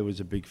guy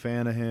was a big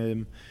fan of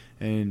him,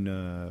 and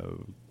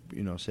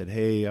you know, said,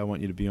 "Hey, I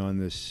want you to be on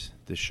this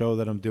show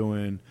that I'm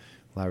doing."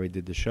 Larry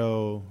did the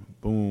show.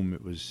 Boom!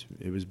 It was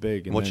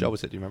big. And What then, show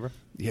was it? Do you remember?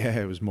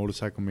 Yeah, it was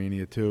Motorcycle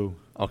Mania 2.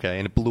 Okay,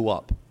 and it blew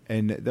up.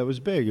 And that was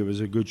big. It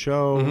was a good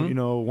show. Mhm. You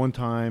know, one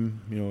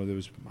time, you know, there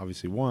was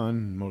obviously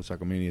one.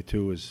 Motorcycle Mania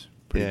 2 was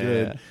pretty Yeah.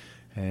 good.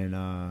 And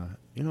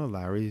you know,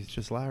 Larry's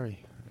just Larry.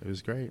 It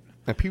was great.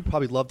 And people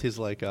probably loved his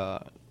like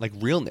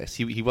realness.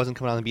 He wasn't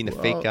coming out and being a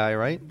fake guy,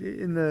 right?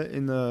 In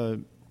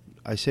the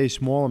I say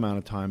small amount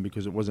of time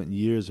because it wasn't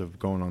years of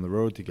going on the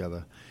road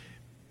together.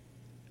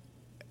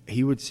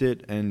 He would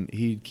sit and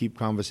he'd keep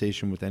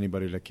conversation with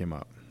anybody that came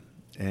up,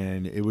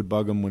 and it would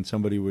bug him when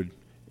somebody would,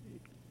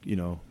 you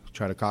know,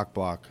 try to cock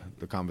block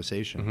the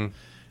conversation.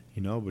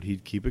 You know, but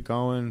he'd keep it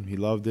going. He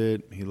loved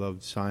it. He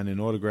loved signing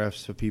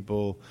autographs for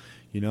people,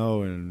 you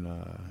know, and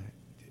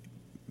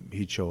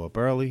he'd show up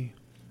early.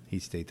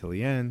 He'd stay till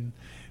the end.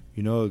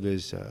 You know,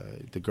 there's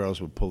the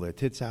girls would pull their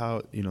tits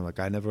out. You know, like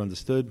I never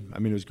understood. I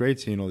mean, it was great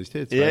seeing all these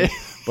tits. Yeah. Right?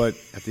 But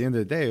at the end of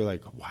the day,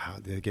 like, wow,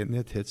 they're getting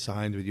their tits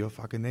signed with your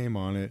fucking name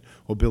on it.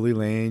 Or Billy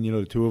Lane, you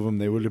know, the two of them,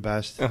 they were the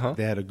best. Uh-huh.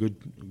 They had a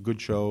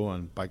good show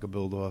on Biker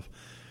Build-Off.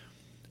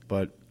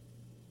 But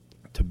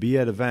to be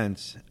at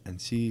events and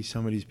see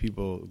some of these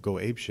people go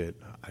apeshit,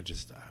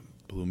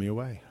 blew me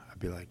away. I'd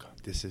be like,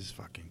 this is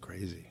fucking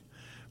crazy.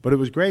 But it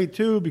was great,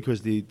 too,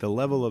 because the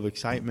level of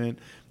excitement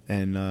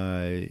and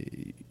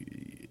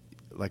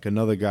like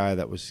another guy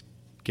that was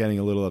getting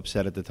a little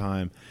upset at the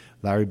time,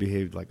 Larry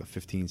behaved like a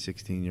 15,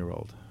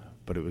 16-year-old,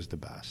 but it was the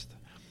best.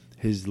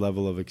 His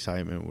level of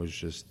excitement was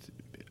just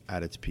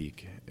at its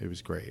peak. It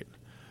was great.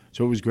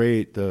 So it was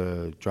great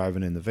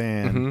driving in the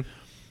van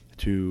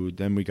to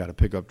then we got a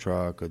pickup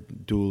truck, a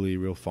dually,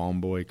 real farm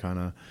boy kind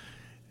of.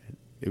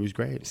 It was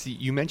great. See,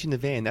 you mentioned the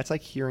van. That's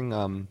like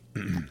hearing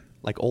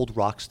like old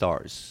rock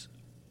stars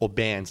or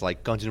bands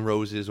like Guns N'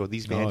 Roses or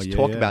these bands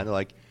talk about it. They're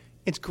like,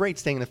 it's great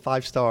staying in the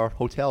 5-star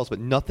hotels, but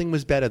nothing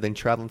was better than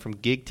traveling from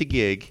gig to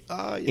gig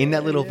in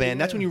that little van.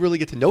 That's when you really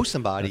get to know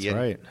somebody. That's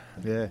right.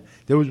 Yeah.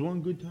 There was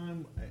one good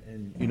time,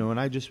 and you know, and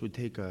I just would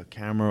take a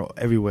camera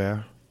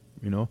everywhere,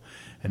 you know,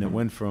 and it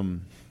went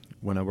from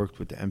when I worked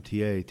with the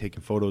MTA,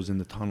 taking photos in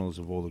the tunnels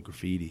of all the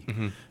graffiti,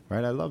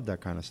 right? I loved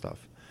that kind of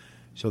stuff.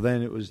 So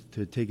then it was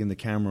to taking the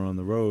camera on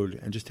the road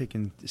and just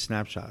taking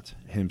snapshots,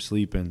 him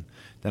sleeping.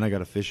 Then I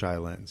got a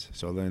fisheye lens.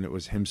 So then it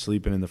was him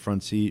sleeping in the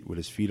front seat with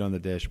his feet on the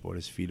dashboard.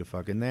 His feet are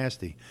fucking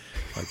nasty,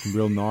 like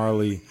real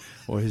gnarly,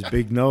 or his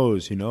big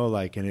nose,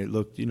 like, and it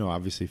looked,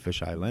 obviously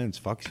fisheye lens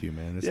fucks you,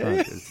 man.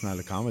 It's not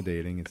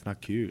accommodating. It's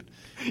not cute.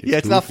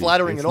 It's not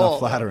flattering at all.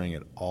 It's not flattering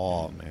at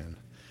all, man.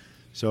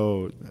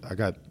 So I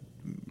got,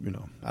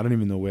 I don't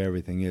even know where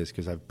everything is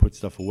because I've put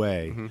stuff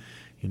away,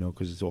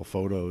 because it's all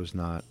photos,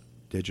 not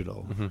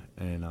digital.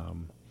 And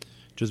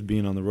just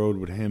being on the road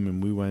with him,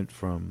 and we went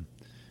from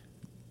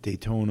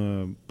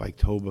Daytona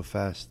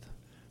Biketoberfest,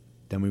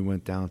 then we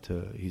went down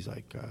to,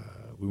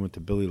 we went to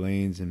Billy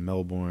Lane's in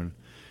Melbourne.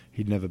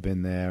 He'd never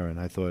been there, and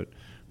I thought,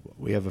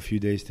 we have a few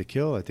days to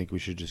kill. I think we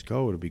should just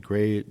go. It'll be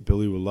great.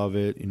 Billy will love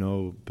it.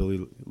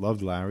 Billy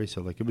loved Larry,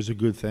 so it was a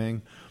good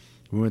thing.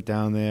 We went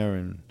down there,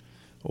 and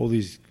all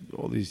these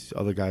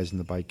other guys in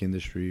the bike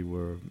industry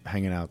were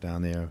hanging out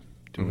down there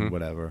doing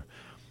whatever.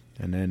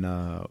 And then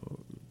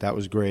that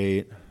was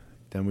great.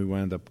 Then we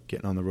wound up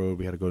getting on the road.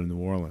 We had to go to New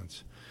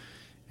Orleans.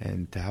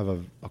 And to have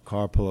a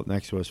car pull up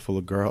next to us full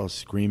of girls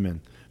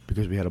screaming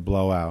because we had a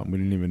blowout and we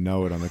didn't even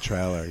know it on the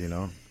trailer,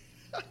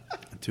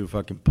 to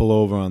fucking pull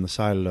over on the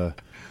side of I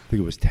think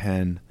it was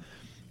 10.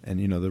 And,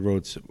 the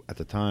roads at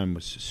the time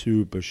was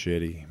super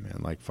shitty,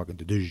 man, like fucking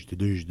da-douche,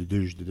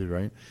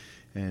 right?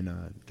 And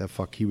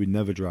he would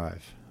never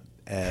drive,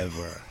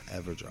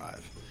 ever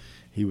drive.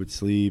 He would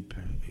sleep.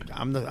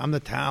 I'm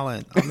the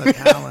talent.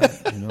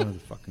 The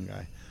fucking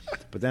guy.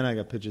 But then I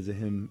got pictures of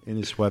him in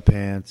his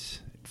sweatpants,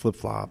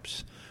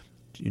 flip-flops,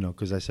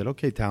 because I said,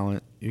 okay,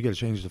 talent, you got to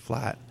change the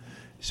flat.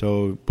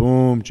 So,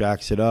 boom,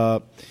 jacks it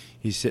up.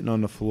 He's sitting on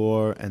the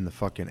floor, and the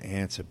fucking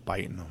ants are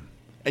biting him.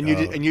 And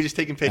you're just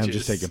taking pictures. I'm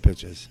just taking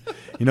pictures.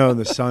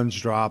 The sun's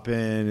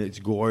dropping. It's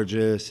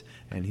gorgeous,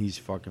 and he's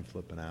fucking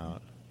flipping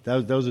out.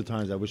 Those are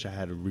times I wish I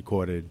had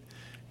recorded.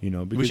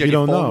 Because you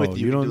don't know.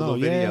 You don't know.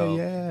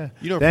 Yeah.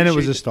 Then it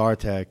was a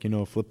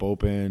StarTech, flip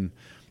open,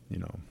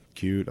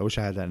 cute. I wish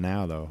I had that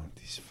now, though.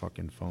 These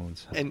fucking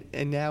phones.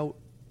 And now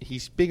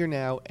he's bigger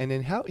now. And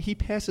then how he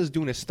passes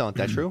doing a stunt.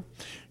 That true?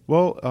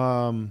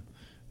 Well,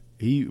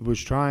 he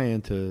was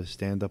trying to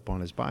stand up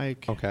on his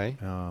bike. Okay.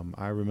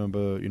 I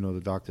remember,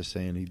 the doctor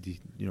saying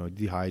he,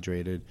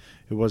 dehydrated.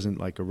 It wasn't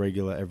like a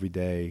regular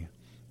everyday.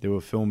 They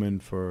were filming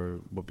for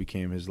what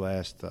became his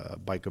last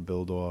biker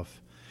build-off.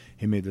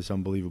 He made this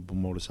unbelievable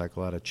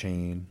motorcycle out of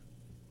chain,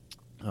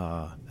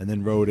 and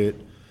then rode it.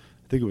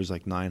 I think it was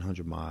like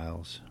 900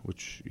 miles,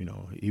 which,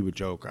 he would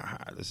joke,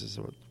 this is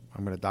what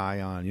I'm going to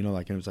die on,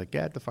 and it was like,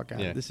 get the fuck out.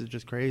 This is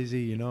just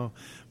crazy,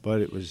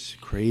 But it was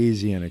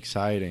crazy and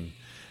exciting.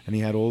 And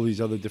he had all these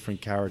other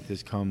different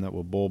characters come that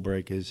were ball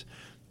breakers,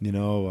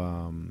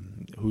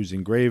 who's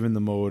engraving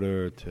the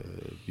motor to,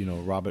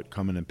 Robert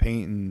coming and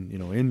painting,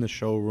 in the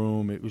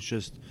showroom. It was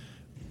just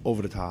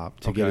over the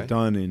top to get it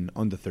done in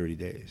under 30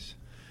 days.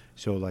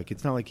 So,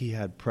 it's not like he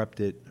had prepped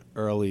it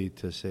early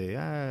to say,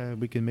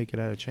 we can make it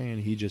out of chain.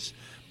 He just,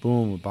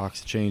 boom, a box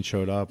of chain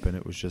showed up, and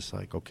it was just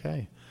like,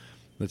 okay,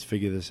 let's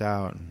figure this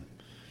out. And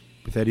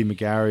with Eddie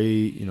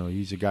McGarry,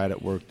 he's a guy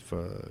that worked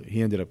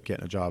he ended up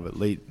getting a job at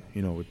late,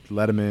 with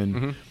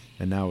Letterman,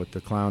 and now with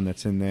the clown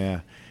that's in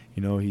there,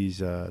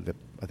 he's I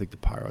think the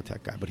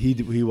pyrotech guy. But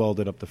he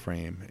welded up the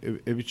frame.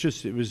 It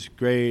was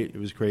great. It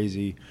was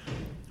crazy.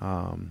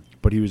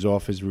 But he was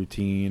off his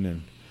routine,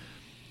 and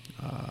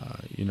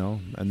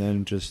and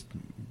then just,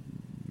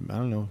 I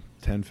don't know,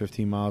 10,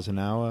 15 miles an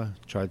hour,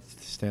 tried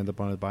to stand up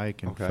on his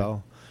bike and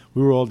fell.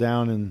 We were all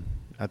down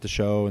at the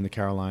show in the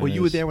Carolinas. Well,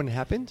 you were there when it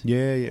happened?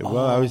 Yeah. Oh.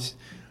 Well,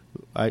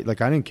 I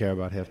didn't care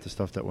about half the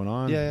stuff that went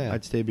on. Yeah.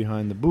 I'd stay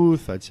behind the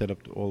booth. I'd set up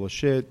all the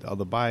shit,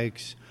 other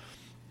bikes.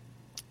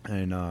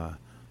 And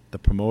the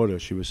promoter,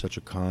 she was such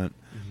a cunt.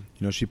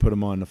 She put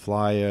him on the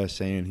flyer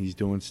saying he's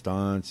doing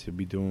stunts, he'll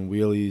be doing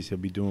wheelies, he'll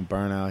be doing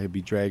burnout, he'll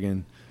be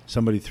dragging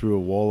somebody through a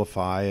wall of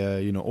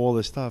fire, all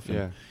this stuff.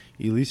 And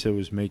Elisa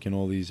was making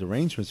all these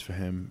arrangements for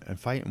him and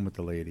fighting with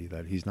the lady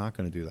that he's not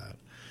going to do that.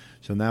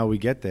 So now we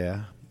get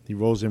there. He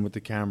rolls in with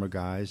the camera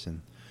guys,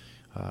 and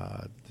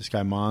this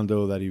guy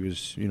Mondo that he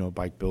was,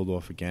 bike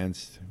build-off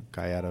against,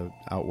 guy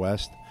out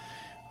west.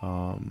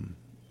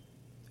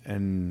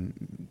 And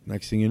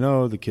next thing you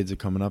know, the kids are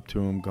coming up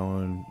to him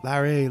going,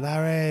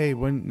 Larry,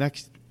 when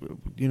next,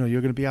 you're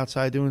going to be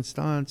outside doing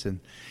stunts. And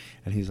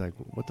he's like,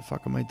 what the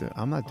fuck am I doing?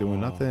 I'm not doing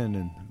nothing.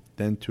 And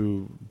then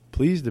to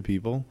please the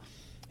people,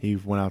 he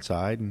went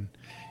outside, and,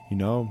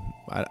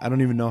 I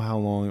don't even know how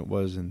long it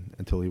was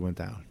until he went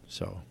down.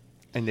 So.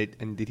 And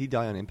did he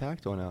die on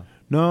impact or no?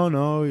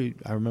 No.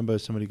 I remember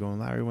somebody going,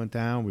 Larry went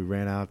down. We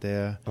ran out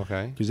there.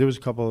 Okay. Because there was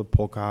a couple of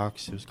Paul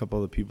Cox. There was a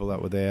couple of people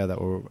that were there that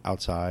were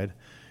outside.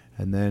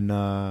 And then,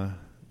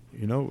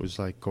 it was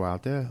like, go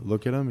out there,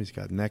 look at him. He's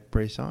got neck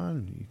brace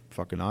on.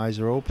 Fucking eyes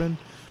are open.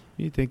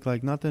 You think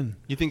like nothing.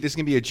 You think this is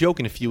going to be a joke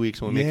in a few weeks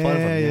when we make fun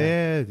of him?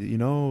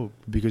 Yeah.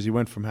 Because he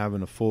went from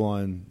having a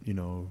full-on,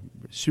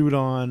 suit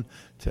on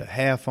to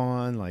half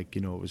on. Like,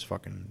 it was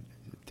fucking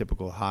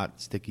typical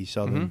hot, sticky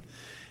Southern.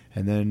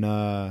 And then,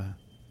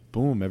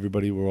 boom,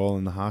 everybody were all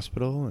in the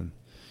hospital. And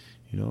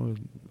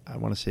I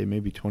want to say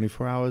maybe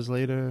 24 hours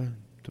later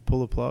to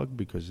pull the plug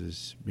because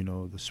there's,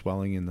 the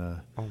swelling in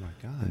the Oh my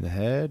God. in the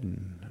head,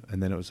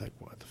 and then it was like,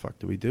 what the fuck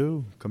do we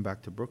do? Come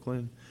back to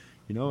Brooklyn,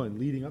 and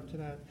leading up to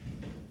that,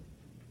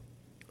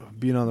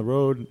 being on the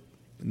road,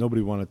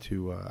 nobody wanted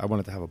to. I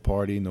wanted to have a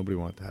party. Nobody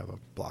wanted to have a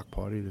block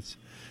party. That's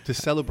To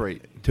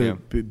celebrate.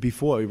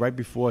 right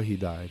before he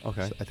died.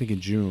 Okay. So I think in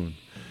June.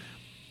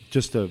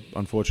 Just to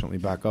unfortunately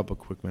back up a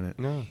quick minute.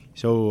 No.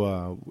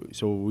 So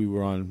we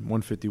were on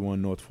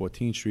 151 North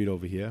 14th Street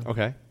over here.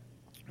 Okay.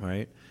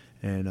 Right,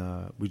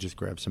 and we just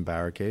grabbed some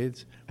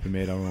barricades. We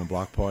made our own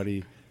block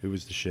party. It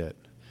was the shit.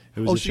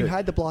 It was Oh, the so you shit.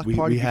 had the block we,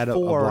 party We had a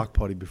before. block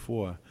party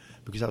before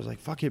because I was like,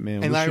 fuck it, man.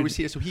 And we Larry should- was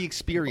here, so he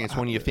experienced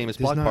one of your famous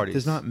there's block not- parties.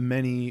 There's not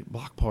many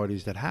block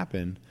parties that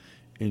happen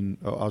in,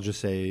 I'll just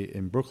say,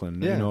 in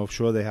Brooklyn. Yeah.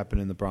 Sure they happen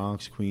in the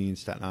Bronx,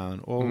 Queens, Staten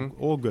Island,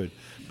 all good.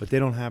 But they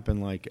don't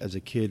happen like as a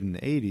kid in the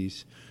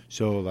 80s.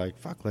 So like,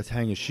 fuck, let's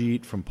hang a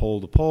sheet from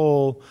pole to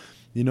pole.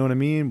 You know what I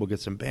mean? We'll get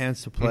some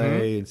bands to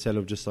play instead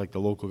of just like the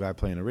local guy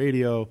playing the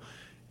radio,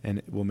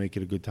 and we'll make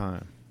it a good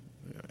time.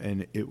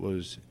 And it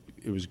was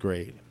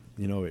great.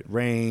 It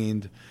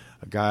rained.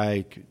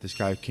 This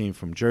guy came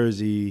from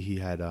Jersey. He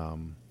had a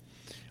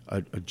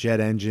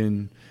jet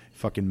engine.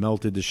 Fucking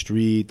melted the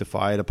street. The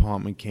fire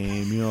department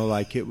came.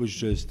 It was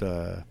just,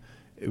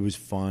 it was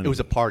fun. It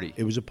was a party.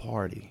 It was a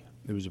party.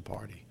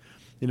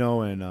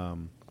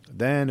 And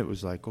then it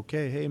was like,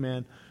 okay, hey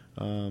man,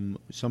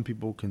 some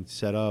people can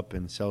set up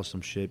and sell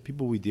some shit.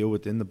 People we deal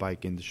with in the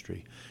bike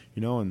industry,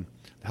 and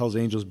Hell's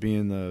Angels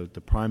being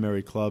the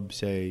primary club.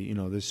 Say,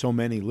 there's so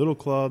many little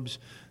clubs.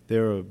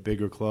 They're a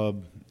bigger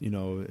club.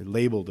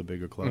 Labeled a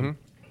bigger club,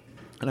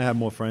 and I have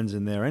more friends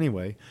in there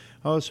anyway.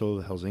 Oh, so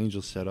the Hell's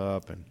Angels set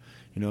up and.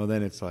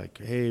 Then it's like,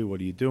 hey, what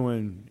are you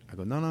doing? I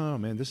go, no,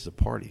 man, this is a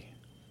party.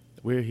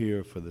 We're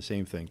here for the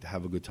same thing, to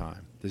have a good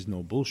time. There's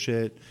no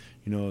bullshit.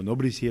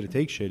 Nobody's here to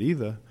take shit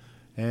either.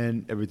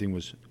 And everything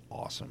was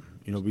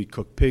awesome. We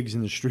cooked pigs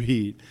in the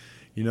street.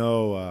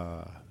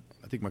 I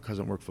think my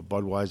cousin worked for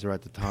Budweiser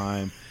at the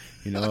time.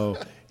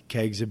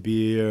 Kegs of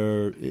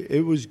beer.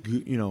 It was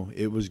good.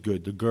 It was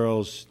good. The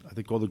girls, I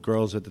think all the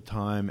girls at the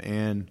time,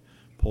 and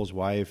Paul's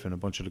wife and a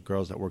bunch of the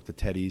girls that worked at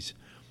Teddy's,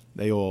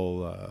 they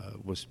all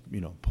was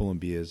pulling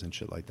beers and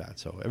shit like that.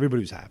 So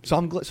everybody was happy. So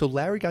I'm glad. So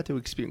Larry got to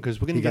experience,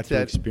 because we're gonna get to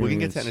that. We're gonna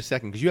get to that in a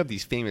second, because you have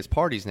these famous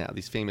parties now,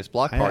 these famous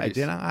block parties.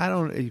 I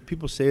don't.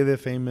 People say they're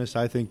famous.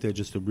 I think they're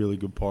just a really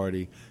good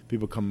party.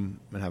 People come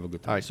and have a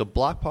good time. All right. So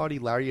block party,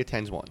 Larry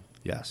attends one.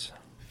 Yes.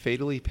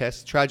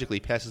 Tragically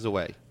passes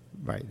away.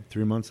 Right.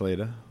 3 months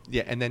later.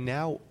 Yeah, and then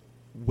now,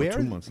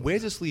 2 months where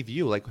does this leave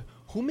you? Like,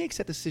 who makes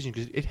that decision?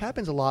 Because it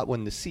happens a lot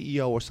when the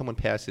CEO or someone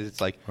passes.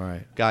 It's like,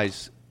 right,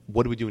 guys,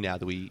 what do we do now?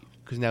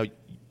 Because now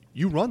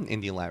you run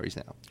Indian Larry's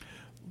now.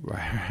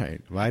 Right.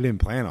 Well, I didn't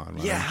plan on.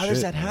 Yeah, how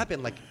does that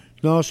happen? Like,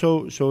 no,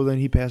 so then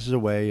he passes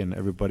away, and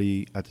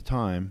everybody at the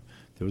time,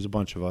 there was a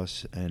bunch of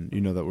us, and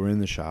that were in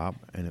the shop,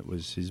 and it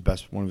was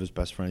one of his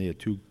best friends. He had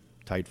two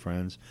tight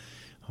friends.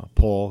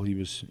 Paul, he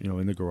was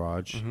in the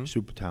garage,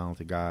 super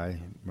talented guy,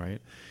 right?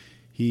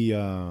 He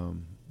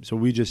so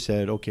we just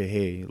said, okay,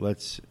 hey,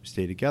 let's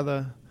stay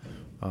together.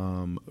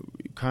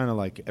 Kind of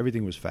like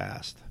everything was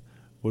fast.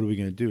 What are we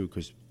going to do?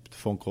 Because the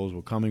phone calls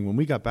were coming. When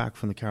we got back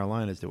from the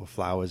Carolinas, there were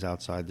flowers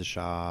outside the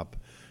shop.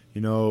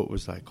 It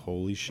was like,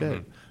 holy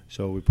shit.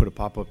 So we put a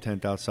pop-up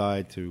tent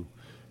outside to,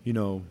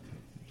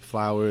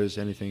 flowers,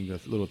 anything, a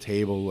little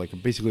table, like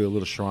basically a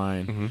little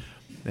shrine.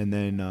 And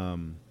then I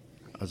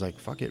was like,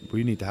 fuck it,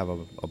 we need to have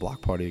a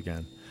block party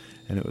again.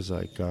 And it was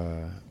like,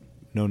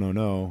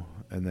 no.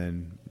 And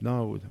then,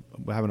 no,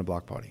 we're having a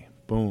block party.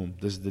 Boom,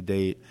 this is the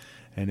date.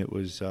 And it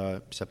was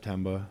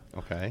September.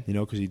 Okay.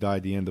 Because he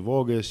died the end of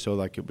August, so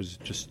like it was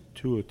just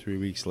 2 or 3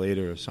 weeks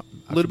later or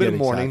something. A little bit of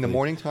mourning. Exactly. The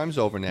mourning time's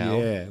over now.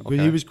 Yeah, but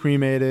he was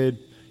cremated.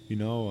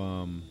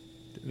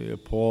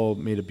 Paul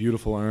made a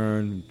beautiful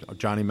urn.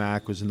 Johnny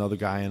Mack was another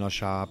guy in our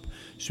shop,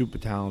 super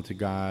talented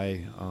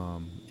guy.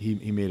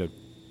 He made a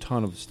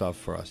ton of stuff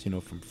for us,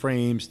 from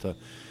frames to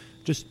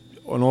just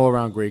an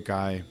all-around great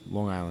guy,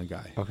 Long Island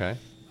guy. Okay.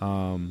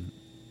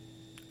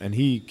 And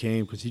he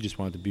came because he just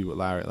wanted to be with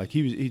Larry. Like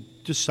he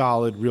just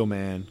solid, real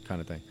man kind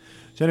of thing.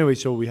 So anyway,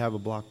 so we have a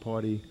block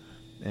party,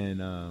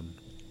 and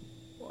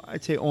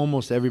I'd say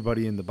almost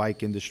everybody in the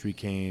bike industry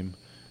came.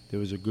 There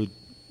was a good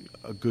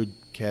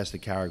cast of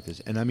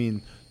characters, and I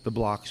mean the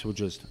blocks were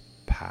just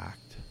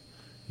packed.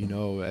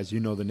 As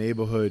the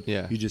neighborhood.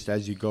 Yeah. You just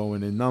as you go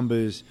in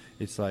numbers,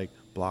 it's like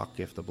block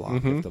after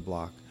block after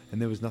block,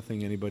 and there was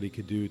nothing anybody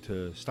could do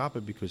to stop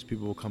it because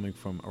people were coming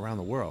from around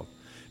the world.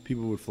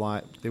 People would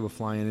fly. They were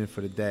flying in for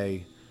the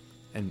day,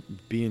 and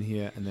being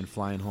here, and then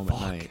flying home at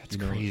night. That's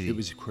crazy. It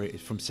was crazy.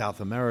 From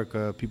South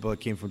America, people that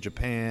came from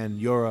Japan,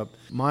 Europe.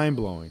 Mind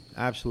blowing,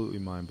 absolutely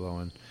mind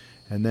blowing.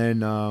 And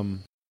then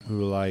we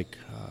were like,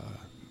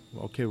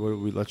 okay,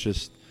 let's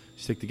just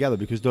stick together,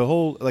 because the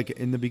whole, like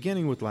in the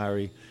beginning with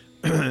Larry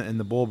and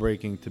the ball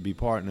breaking to be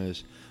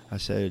partners, I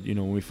said,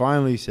 when we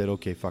finally said,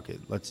 okay, fuck it,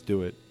 let's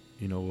do it.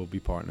 We'll be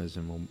partners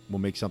and we'll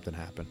make something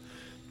happen.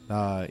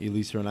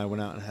 Elisa and I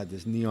went out and had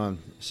this neon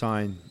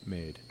sign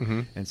made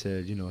and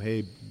said,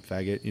 hey,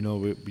 faggot,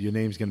 your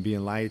name's going to be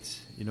in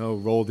lights,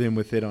 rolled in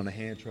with it on a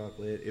hand truck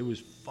lid. It was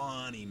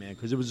funny, man,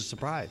 because it was a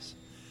surprise,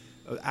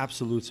 an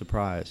absolute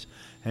surprise.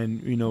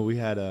 And, we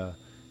had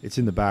it's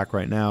in the back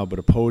right now, but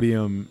a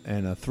podium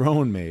and a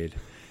throne made.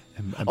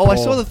 And I Paul,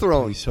 saw the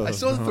throne. I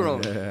saw the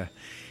throne. Yeah.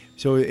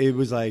 So it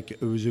was like,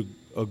 it was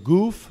a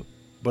goof,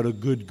 but a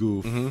good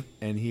goof.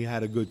 And he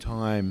had a good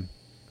time.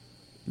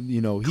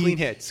 Clean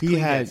hits.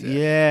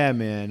 Yeah,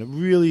 man.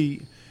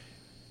 Really,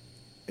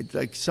 it's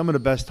like some of the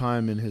best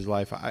time in his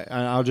life.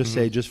 I'll just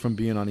say, just from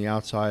being on the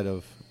outside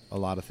of a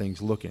lot of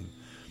things looking,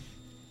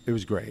 it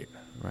was great,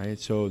 right?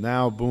 So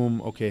now,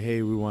 boom, okay,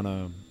 hey, we want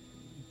to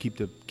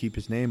keep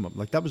his name up.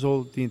 Like, that was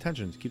all the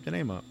intentions, keep the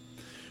name up.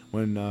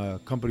 When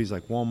companies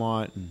like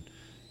Walmart and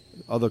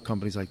other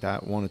companies like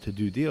that wanted to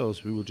do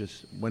deals, we were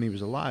just, when he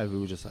was alive, we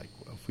were just like,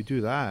 well, if we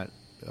do that,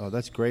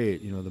 that's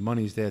great. The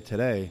money's there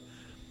today.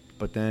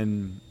 But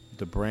then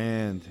the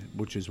brand,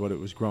 which is what it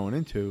was growing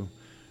into,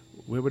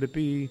 where would it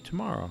be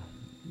tomorrow?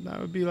 That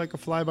would be like a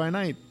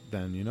fly-by-night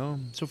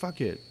then, So fuck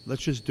it.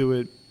 Let's just do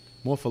it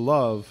more for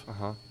love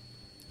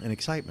and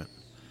excitement.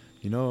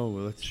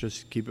 Let's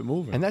just keep it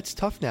moving. And that's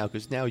tough now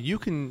because now you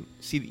can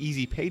see the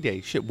easy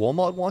payday. Shit,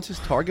 Walmart wants us,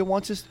 Target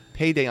wants us,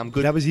 payday, I'm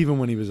good. That was even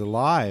when he was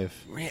alive.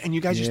 And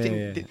you guys just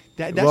didn't...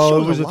 That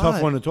well, it was a lot.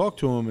 tough one to talk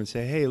to him and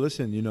say, hey,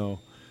 listen,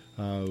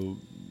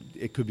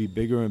 it could be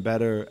bigger and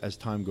better as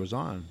time goes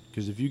on.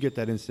 Because if you get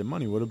that instant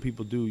money, what do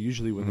people do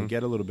usually when they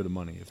get a little bit of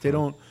money? If they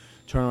don't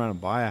turn around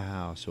and buy a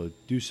house or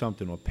do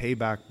something or pay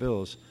back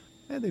bills,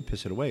 they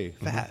piss it away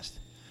fast.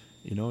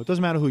 It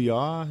doesn't matter who you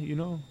are,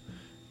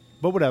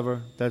 But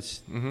whatever,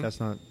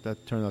 that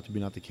turned out to be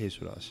not the case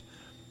with us.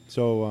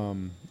 So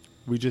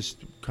we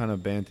just kind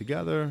of band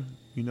together,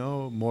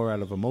 more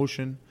out of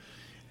emotion.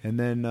 And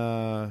then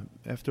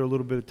after a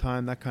little bit of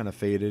time, that kind of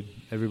faded.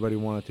 Everybody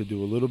wanted to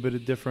do a little bit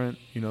of different,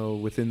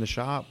 within the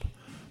shop.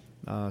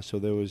 So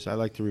there was, I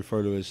like to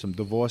refer to it as some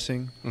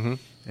divorcing.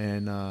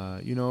 And,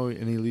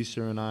 and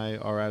Elisa and I,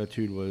 our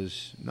attitude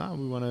was,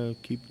 we want to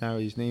keep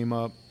Larry's name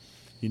up,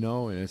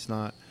 and it's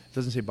not, it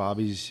doesn't say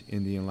Bobby's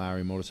Indian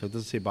Larry Motorcycles. It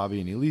doesn't say Bobby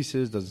and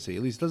Elisa's. It doesn't say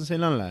Elisa. It doesn't say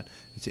none of that.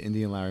 It's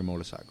Indian Larry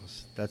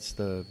Motorcycles. That's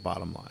the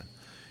bottom line.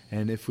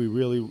 And if we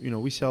really,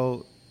 we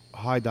sell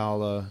high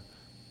dollar,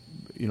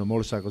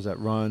 motorcycles that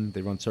run.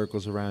 They run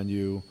circles around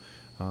you.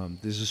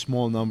 There's a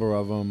small number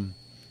of them.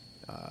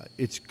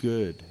 It's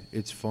good.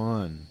 It's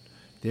fun.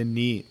 They're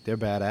neat. They're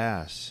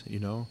badass,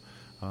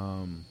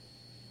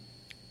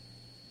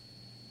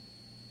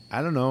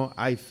 I don't know.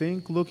 I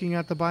think looking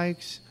at the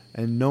bikes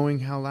and knowing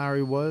how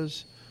Larry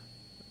was,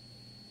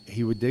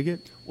 he would dig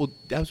it. Well,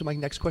 that was my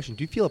next question.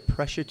 Do you feel a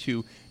pressure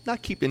to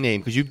not keep the name?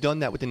 Because you've done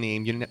that with the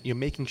name. You're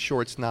making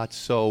sure it's not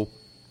so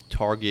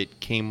Target,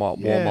 Kmart,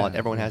 Walmart,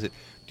 everyone has it.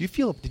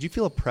 Did you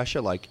feel a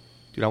pressure like,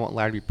 dude, I want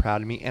Larry to be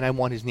proud of me, and I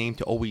want his name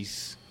to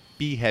always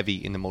be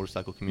heavy in the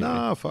motorcycle community?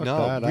 No, fuck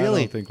that.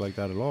 Really? I don't think like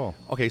that at all.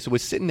 Okay, so we're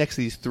sitting next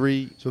to these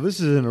three. So this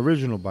is an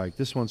original bike.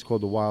 This one's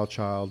called the Wild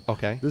Child.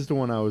 Okay. This is the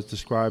one I was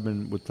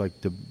describing with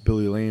like the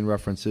Billy Lane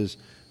references.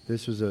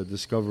 This was a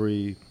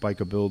Discovery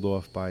Biker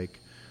build-off bike.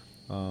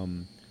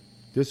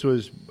 This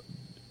was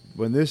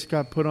when this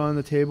got put on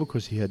the table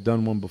because he had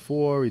done one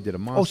before. He did a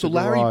monster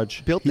Larry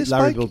garage. built this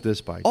Larry bike? built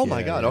this bike. Oh,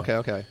 my God. Yeah.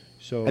 Okay.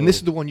 So, and this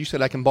is the one you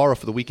said I can borrow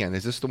for the weekend.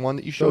 Is this the one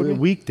that you showed me?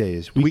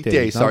 Weekdays.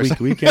 Weekdays, not sorry.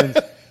 Weekends.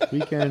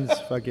 Weekends,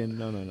 fucking,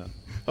 no.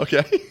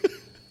 Okay.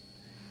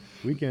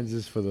 Weekends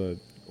is for the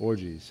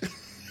orgies.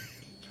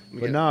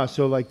 But no,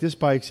 so like this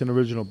bike's an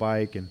original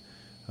bike, and,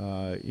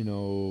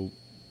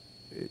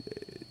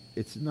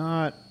 it's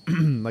not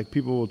like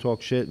people will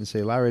talk shit and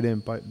say Larry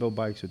didn't build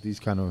bikes with these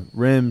kind of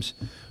rims.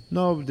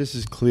 No, this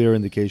is clear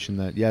indication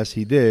that, yes,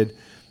 he did.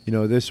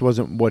 This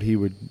wasn't what he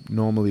would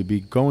normally be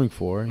going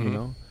for,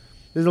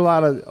 There's a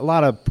lot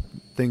of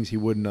things he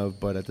wouldn't have,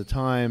 but at the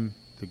time,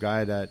 the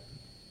guy that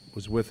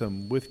was with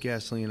him with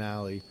Gasoline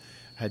Alley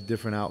had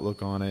different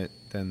outlook on it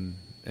and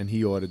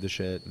he ordered the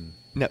shit. And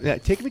now,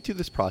 take me through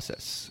this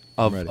process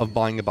of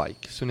buying a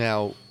bike. So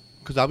now,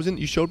 because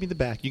you showed me the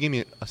back, you gave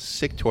me a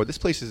sick tour. This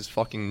place is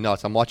fucking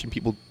nuts. I'm watching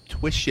people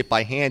twist shit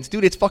by hands.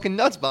 Dude, it's fucking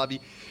nuts, Bobby.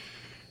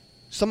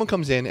 Someone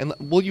comes in, and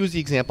we'll use the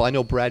example. I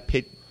know Brad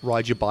Pitt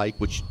rides your bike,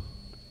 which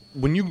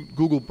when you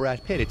Google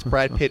Brad Pitt, it's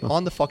Brad Pitt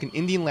on the fucking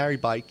Indian Larry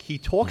bike. He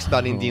talks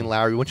about Indian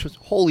Larry, which was,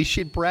 holy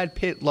shit, Brad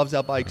Pitt loves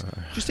our bikes.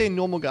 Just say a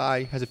normal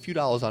guy has a few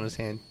dollars on his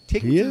hand.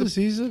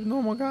 He's a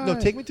normal guy. No,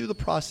 take me through the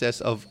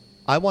process of,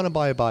 I want to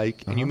buy a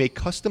bike, and you make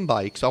custom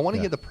bikes. So I want to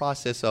hear the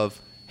process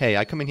of, hey,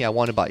 I come in here, I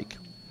want a bike.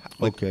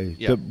 Like, okay,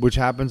 which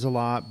happens a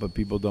lot, but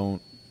people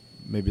don't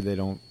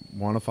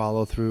want to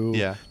follow through.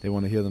 Yeah. They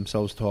want to hear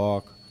themselves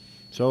talk.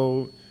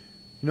 So,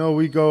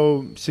 we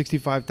go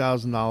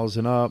 $65,000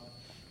 and up.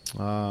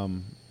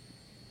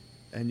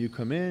 And you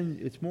come in,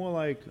 it's more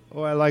like,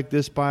 oh, I like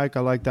this bike, I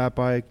like that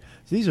bike.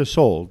 These are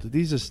sold.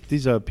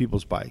 These are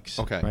people's bikes.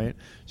 Okay. Right?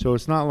 So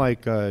it's not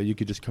like you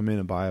could just come in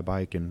and buy a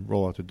bike and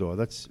roll out the door.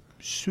 That's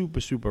super,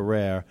 super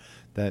rare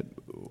that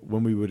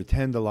when we would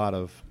attend a lot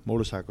of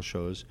motorcycle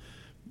shows,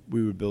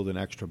 we would build an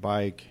extra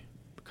bike,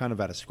 kind of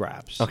out of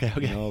scraps. Okay.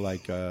 You know,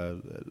 like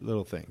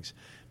little things,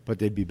 but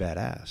they'd be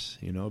badass.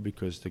 You know,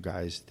 because the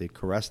guys they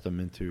caressed them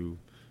into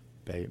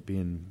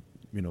being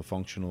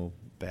functional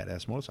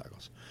badass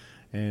motorcycles,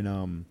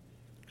 and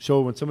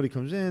so when somebody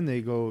comes in,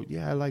 they go,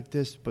 yeah, I like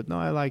this, but no,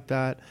 I like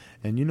that.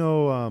 And,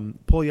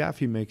 Paul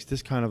Yaffe makes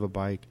this kind of a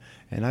bike,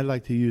 and I'd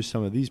like to use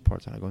some of these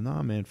parts. And I go,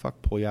 nah, man,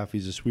 fuck Paul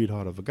Yaffe's a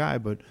sweetheart of a guy,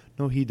 but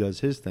no, he does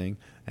his thing,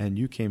 and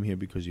you came here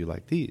because you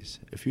like these.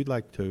 If you'd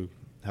like to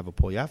have a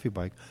Paul Yaffe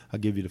bike, I'll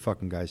give you the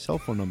fucking guy's cell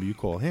phone number. You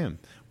call him.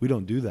 We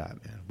don't do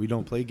that, man. We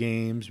don't play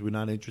games. We're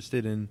not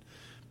interested in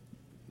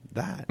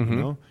that,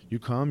 You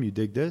come, you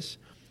dig this.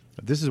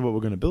 This is what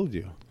we're going to build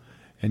you.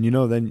 And,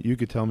 then you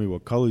could tell me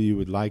what color you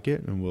would like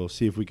it, and we'll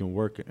see if we can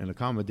work and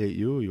accommodate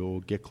you. You'll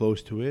get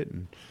close to it.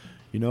 And,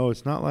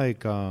 it's not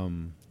like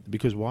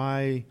because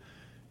why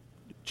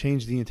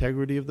change the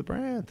integrity of the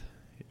brand?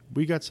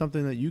 We got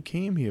something that you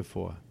came here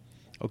for.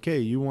 Okay,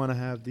 you want to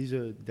have – these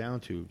are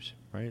down tubes,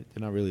 right?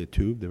 They're not really a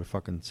tube. They're a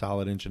fucking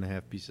solid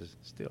 1.5 pieces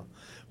of steel.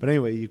 But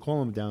anyway, you call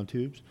them down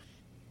tubes.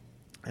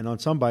 And on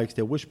some bikes,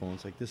 they're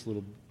wishbones, like this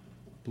little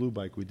blue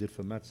bike we did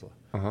for Metzler.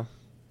 Uh-huh.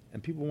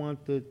 And people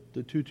want the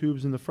two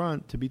tubes in the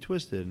front to be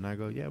twisted. And I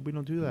go, yeah, we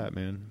don't do that,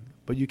 man.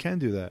 But you can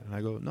do that. And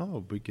I go,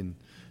 no, we can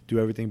do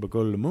everything but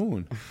go to the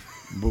moon.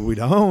 But we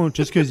don't.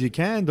 Just because you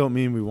can don't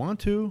mean we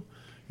want to.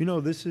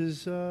 This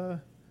is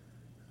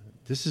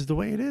the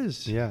way it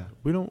is. Yeah.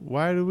 We don't.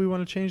 Why do we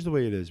want to change the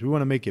way it is? We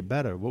want to make it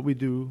better. What we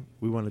do,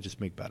 we want to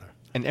just make better.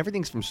 And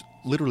everything's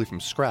literally from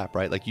scrap,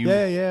 right? Like you.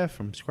 Yeah,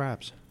 from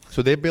scraps.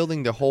 So they're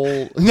building the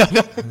whole.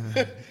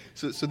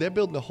 So they're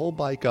building the whole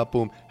bike up.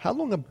 Boom. How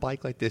long a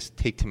bike like this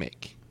take to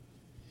make?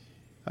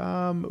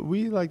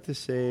 We like to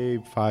say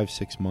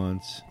 5-6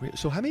 months.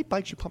 So how many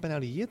bikes you pumping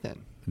out a year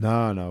then?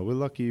 No. We're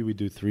lucky. We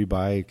do 3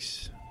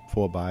 bikes,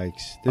 4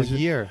 bikes. A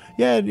year.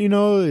 Yeah,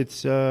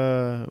 it's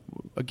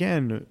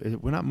again,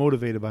 we're not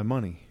motivated by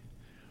money.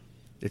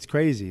 It's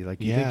crazy.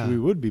 Like you think we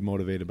would be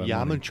motivated by money.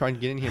 Yeah, I'm gonna try and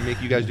get in here and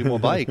make you guys do more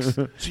bikes.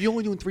 So you're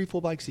only doing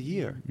 3-4 bikes a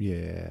year.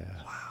 Yeah.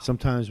 Wow.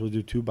 Sometimes we'll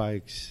do 2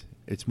 bikes.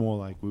 It's more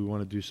like we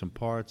want to do some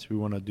parts. We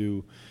want to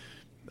do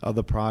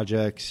other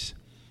projects,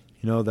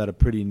 that are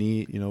pretty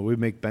neat. We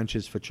make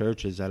benches for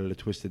churches out of the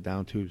twisted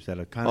down tubes that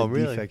are kind of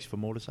defects for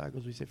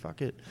motorcycles. We say,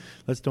 fuck it.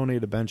 Let's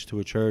donate a bench to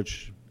a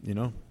church,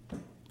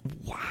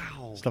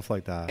 Wow. Stuff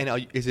like that.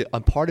 And is it a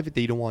part of it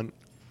that you don't want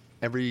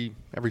every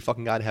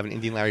fucking guy to have an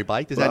Indian Larry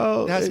bike?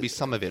 There has to be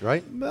some of it,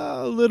 right?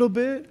 A little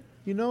bit.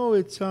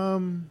 It's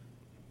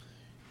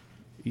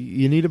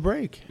you need a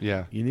break.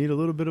 Yeah. You need a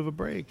little bit of a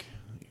break.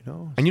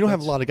 And you don't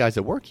have a lot of guys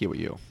that work here with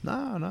you.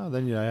 No.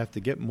 Then I have to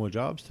get more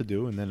jobs to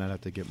do, and then I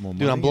have to get more money.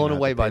 Dude, I'm blown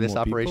away by this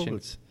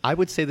operation. I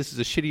would say this is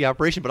a shitty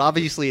operation, but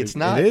obviously it's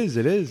not. It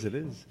is.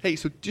 Hey,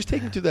 so just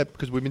take me through that,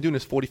 because we've been doing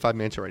this 45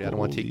 minutes already. I don't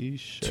want to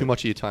take too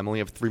much of your time. I only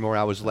have 3 more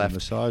hours left.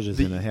 Massage is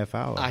in a half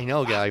hour. I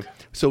know, guy.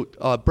 So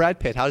Brad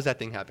Pitt, how does that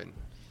thing happen?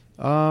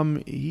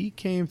 He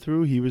came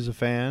through. He was a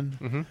fan.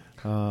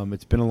 Mm-hmm.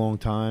 It's been a long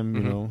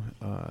time,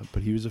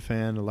 but he was a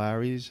fan of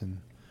Larry's, and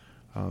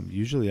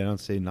usually I don't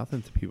say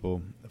nothing to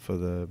people for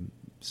the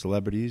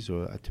celebrities,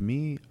 or to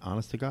me,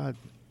 honest to God,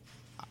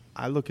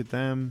 I look at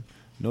them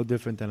no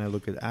different than I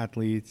look at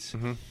athletes,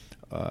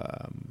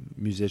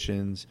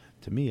 musicians.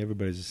 To me,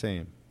 everybody's the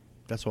same.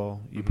 That's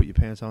all. You put your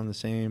pants on the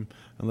same,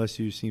 unless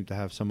you seem to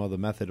have some other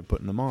method of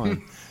putting them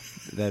on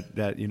that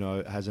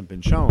hasn't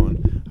been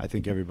shown. I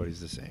think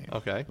everybody's the same.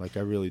 Okay. Like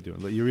I really do.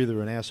 You're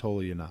either an asshole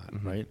or you're not,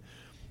 right?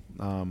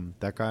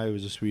 That guy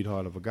was a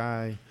sweetheart of a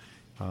guy.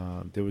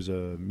 There was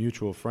a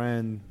mutual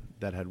friend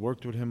that had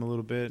worked with him a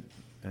little bit,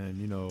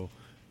 and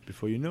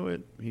before you knew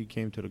it, he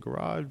came to the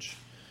garage,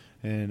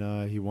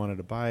 and he wanted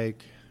a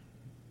bike.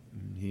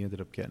 And he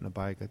ended up getting a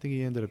bike. I think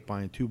he ended up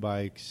buying 2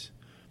 bikes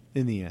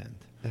in the end.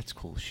 That's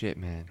cool shit,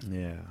 man.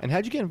 Yeah. And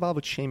how'd you get involved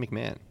with Shane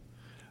McMahon?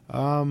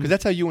 Because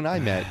that's how you and I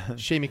met.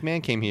 Shane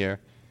McMahon came here.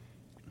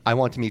 I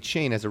wanted to meet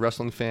Shane as a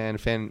wrestling fan.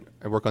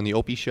 I work on the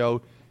Opie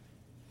show.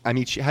 I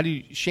mean,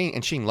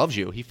 Shane loves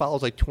you. He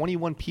follows like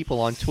 21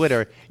 people on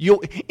Twitter.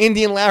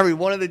 Indian Larry,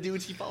 one of the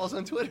dudes he follows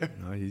on Twitter.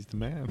 No, he's the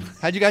man.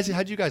 How'd you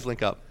guys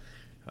link up?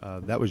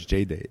 That was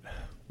J-Date.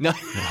 No.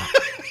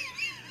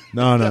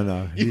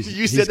 No.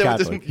 You said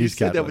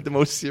that with the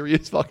most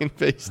serious fucking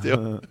face,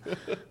 too.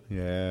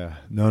 Yeah.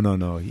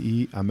 No.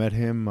 I met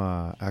him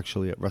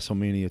actually at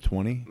WrestleMania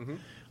 20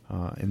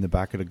 in the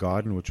back of the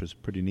Garden, which was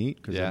pretty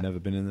neat because I'd never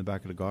been in the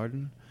back of the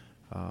Garden.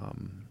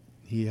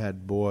 He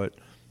had bought,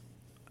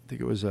 I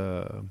think it was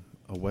a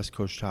West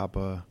Coast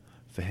chopper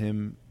for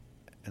him,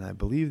 and I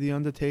believe The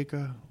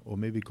Undertaker or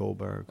maybe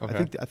Goldberg.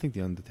 Okay. I think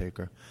The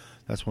Undertaker.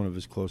 That's one of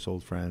his close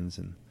old friends,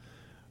 and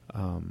I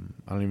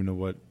don't even know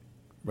what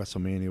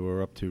WrestleMania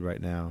we're up to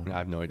right now. I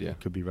have no idea.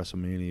 It could be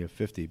WrestleMania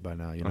 50 by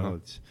now,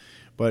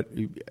 but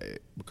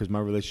because my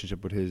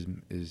relationship with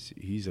him is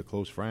he's a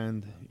close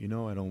friend, I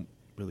don't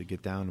really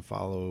get down and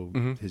follow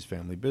his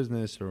family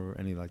business or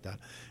anything like that.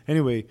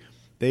 Anyway,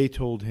 they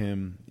told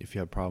him, if you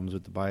have problems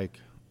with the bike,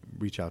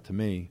 reach out to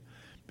me,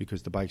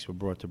 because the bikes were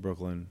brought to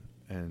Brooklyn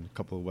and a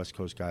couple of West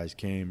Coast guys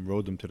came,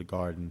 rode them to the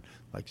Garden.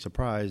 Like,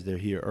 surprise, they're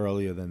here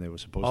earlier than they were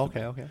supposed to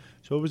be. Okay.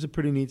 So it was a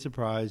pretty neat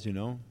surprise, you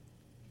know.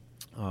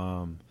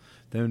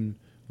 Then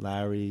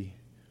Larry,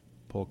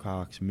 Paul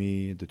Cox,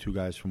 me, the two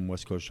guys from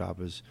West Coast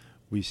Shoppers,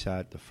 we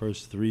sat the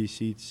first 3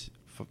 seats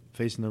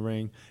facing the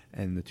ring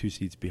and the 2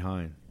 seats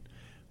behind,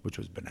 which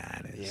was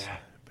bananas. Yeah.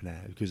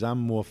 Bananas. Because I'm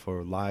more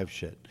for live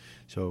shit.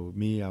 So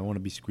me, I want to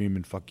be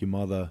screaming, fuck your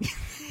mother,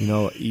 you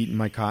know, eating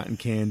my cotton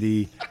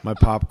candy, my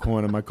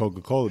popcorn, and my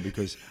Coca-Cola,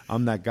 because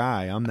I'm that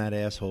guy. I'm that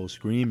asshole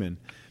screaming.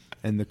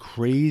 And the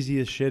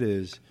craziest shit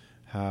is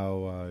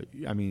how,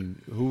 I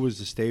mean, who was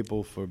the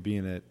staple for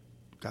being at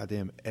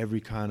goddamn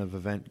every kind of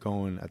event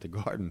going at the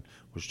Garden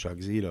was Chuck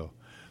Zito.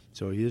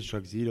 So here's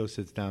Chuck Zito,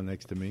 sits down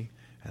next to me,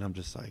 and I'm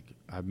just like,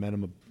 I've met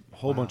him a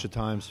whole bunch of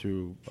times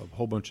through a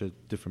whole bunch of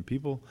different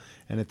people.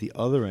 And at the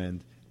other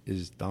end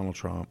is Donald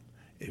Trump.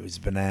 It was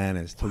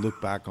bananas to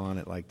look back on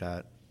it like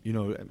that. You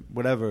know,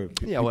 whatever.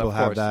 Yeah, people well, of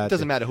have course. that. It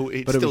doesn't matter who.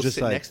 It's but it still was just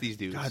sitting like, next to these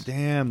dudes. God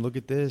damn, look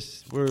at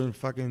this. We're in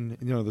fucking,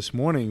 you know, this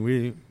morning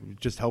we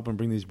just helping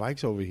bring these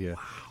bikes over here.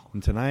 Wow.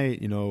 And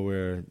tonight, you know,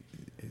 we're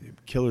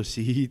killer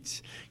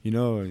seats. You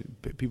know,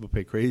 people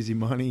pay crazy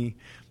money.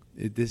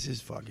 This is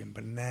fucking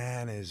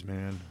bananas,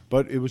 man.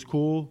 But it was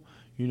cool.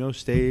 You know,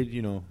 stayed.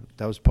 You know,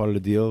 that was part of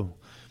the deal.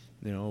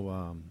 You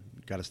know,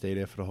 got to stay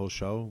there for the whole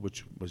show,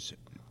 which was,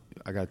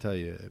 I got to tell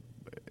you,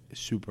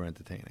 super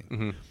entertaining.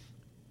 Mm-hmm.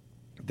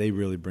 They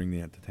really bring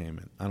the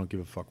entertainment. I don't give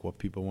a fuck what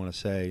people want to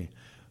say.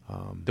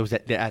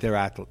 They're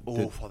athletes.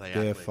 They're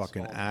They're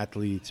fucking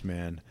athletes,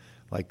 man.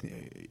 Like,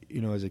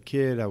 you know, as a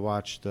kid, I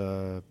watched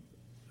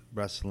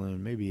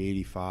wrestling, maybe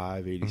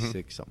 85,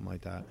 86, something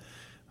like that.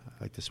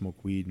 I like to smoke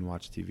weed and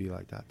watch TV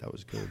like that. That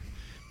was good.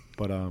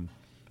 But,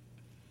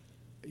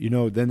 you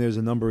know, then there's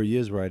a number of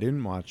years where I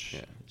didn't watch.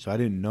 Yeah. So I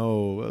didn't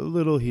know, a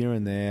little here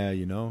and there,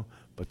 you know.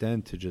 But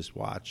then to just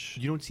watch.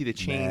 You don't see the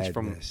change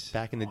from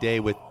back in the day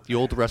with the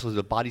old wrestlers,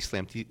 the body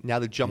slam. Now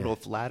they're jumping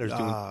off ladders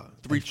doing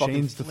 3 fucking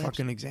Shane's flips. the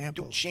fucking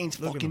example. Dude, Shane's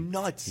fucking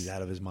nuts. He's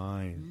out of his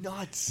mind.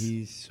 Nuts.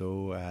 He's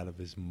so out of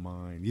his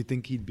mind. You'd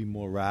think he'd be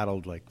more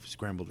rattled like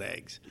scrambled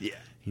eggs. Yeah.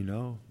 You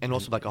know? And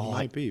also like, he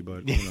might be,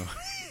 but, you know.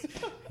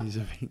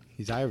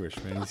 he's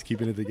Irish, man. He's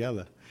keeping it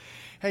together.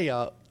 Hey,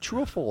 true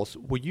or false,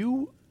 were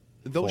you,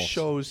 those False.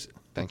 shows,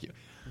 thank you,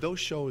 those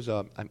shows,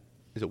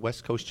 is it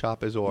West Coast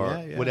Choppers or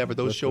whatever?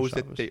 Those West shows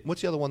Coast that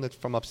what's the other one that's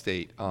from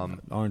upstate?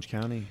 Orange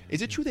County.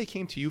 Is it true they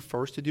came to you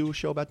first to do a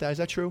show about that? Is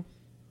that true?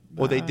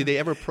 Or did they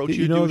ever approach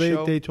you You to know, do a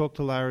show? they talked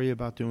to Larry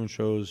about doing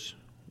shows,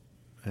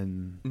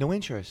 and no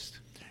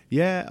interest.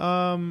 Yeah,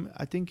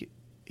 I think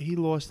he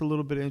lost a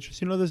little bit of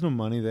interest. You know, there's no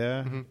money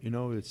there. Mm-hmm. You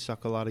know, it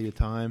suck a lot of your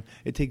time.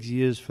 It takes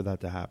years for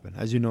that to happen.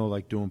 As you know,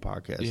 like doing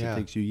podcasts, Yeah. it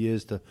takes you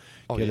years to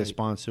get a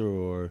sponsor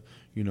or,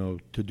 you know,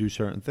 to do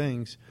certain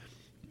things.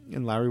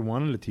 And Larry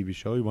wanted a TV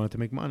show. He wanted to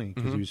make money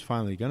because he was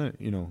finally going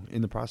to, you know,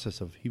 in the process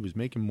of, he was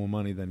making more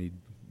money than he'd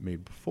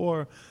made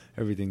before.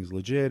 Everything's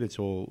legit. It's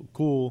all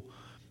cool.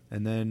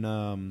 And then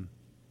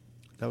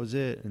that was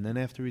it. And then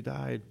after he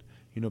died,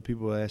 you know,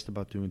 people asked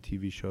about doing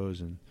TV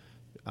shows, and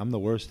I'm the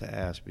worst to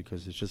ask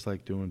because it's just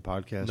like doing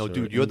podcasts. No,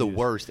 dude, you're the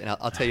worst. And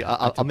I'll tell you,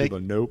 I'll make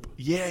people, nope.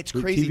 Yeah, it's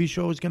the crazy. TV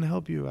show is going to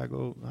help you. I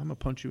go, I'm going to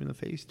punch you in the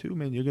face too,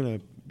 man. You're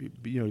going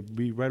to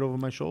be right over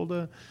my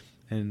shoulder.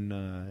 And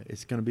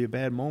it's going to be a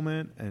bad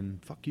moment,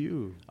 and fuck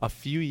you. A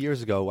few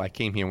years ago, I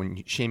came here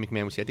when Shane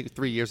McMahon was here. I think it was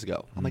 3 years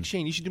ago. I'm like,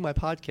 Shane, you should do my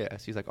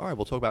podcast. He's like, all right,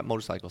 we'll talk about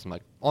motorcycles. I'm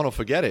like, oh, no,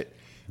 forget it.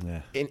 Yeah.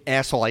 An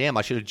asshole I am.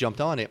 I should have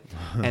jumped on it.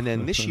 And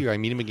then this year, I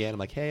meet him again. I'm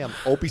like, hey, I'm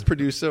Opie's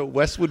producer,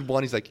 Westwood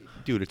One. He's like,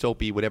 dude, it's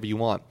Opie, whatever you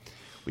want.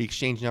 We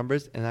exchange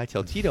numbers, and I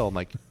tell Tito, I'm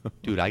like,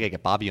 dude, I got to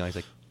get Bobby on. He's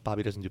like,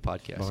 Bobby doesn't do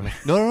podcasts. I'm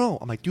like, no.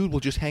 I'm like, dude, we'll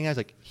just hang out. He's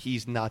like,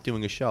 he's not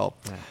doing a show.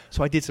 Yeah.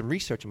 So I did some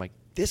research. I'm like,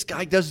 this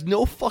guy does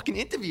no fucking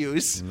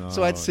interviews.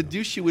 So I'd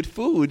seduce you with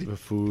food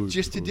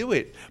just to do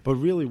it. But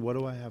really, what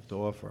do I have to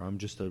offer? I'm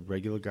just a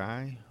regular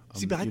guy.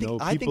 See, but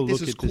I think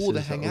this is cool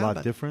to hang out. A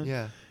lot different.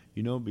 Yeah.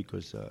 You know,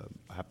 because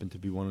I happen to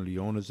be one of the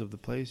owners of the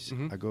place.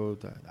 Mm-hmm. I go,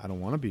 I don't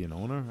want to be an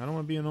owner. I don't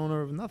want to be an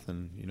owner of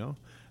nothing, you know.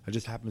 It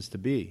just happens to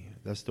be.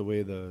 That's the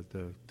way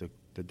the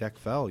deck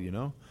fell, you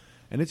know.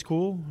 And it's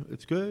cool.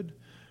 It's good.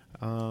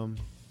 I'm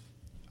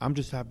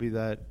just happy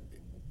that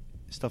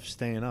stuff's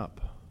staying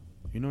up.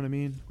 You know what I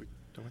mean?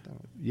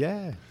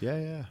 Yeah.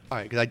 All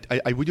right,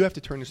 because we do have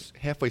to turn this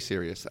halfway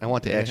serious. I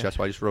want to ask you, that's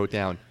why I just wrote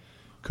down,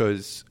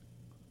 because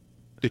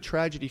the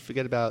tragedy,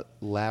 forget about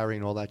Larry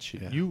and all that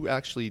shit. Yeah. You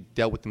actually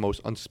dealt with the most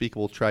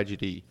unspeakable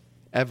tragedy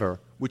ever,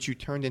 which you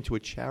turned into a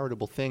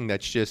charitable thing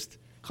that's just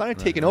kind of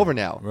taken over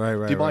now.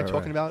 Right. Do you mind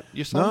talking about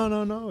your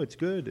son? No. It's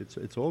good.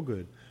 It's all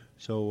good.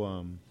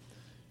 So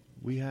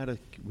we had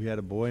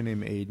a boy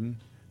named Aiden,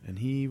 and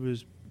he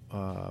was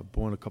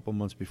born a couple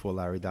months before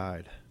Larry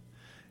died.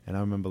 And I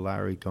remember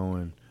Larry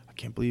going, I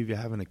can't believe you're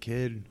having a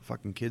kid.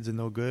 Fucking kids are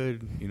no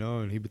good, you know.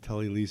 And he would tell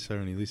Elisa,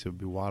 and Elisa would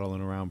be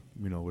waddling around,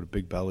 you know, with a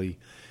big belly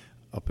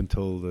up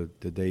until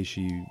the day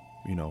she,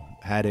 you know,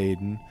 had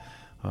Aiden.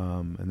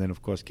 And then,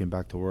 of course, came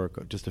back to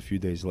work just a few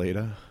days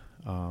later.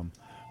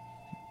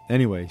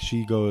 Anyway,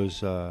 she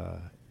goes,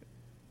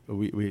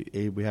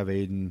 we have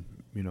Aiden.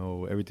 You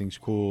know, everything's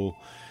cool.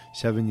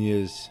 7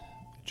 years,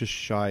 just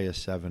shy of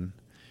 7.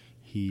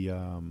 He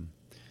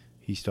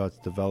starts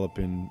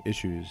developing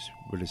issues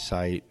with his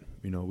sight.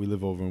 You know, we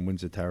live over in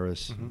Windsor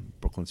Terrace,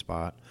 Brooklyn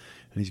spot,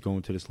 and he's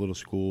going to this little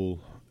school,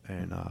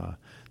 and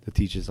the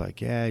teacher's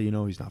like, yeah, you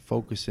know, he's not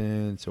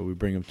focusing, so we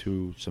bring him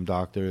to some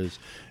doctors.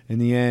 In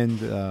the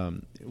end,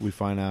 we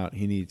find out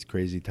he needs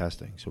crazy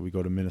testing, so we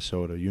go to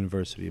Minnesota.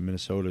 University of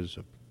Minnesota is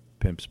a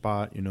pimp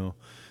spot, you know.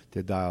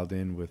 They're dialed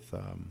in with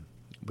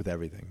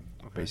everything,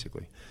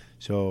 basically.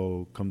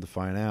 So come to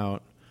find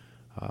out,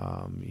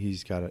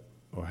 he's got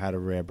had a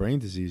rare brain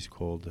disease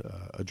called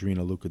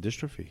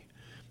adrenoleukodystrophy,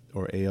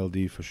 or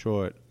ALD for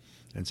short.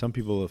 And some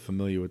people are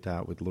familiar with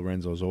that with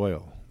Lorenzo's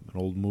Oil, an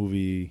old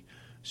movie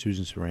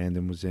Susan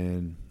Sarandon was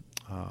in.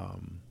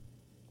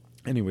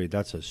 Anyway,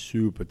 that's a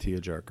super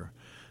tearjerker.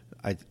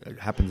 I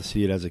happened to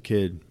see it as a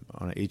kid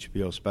on an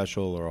HBO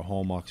special or a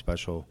Hallmark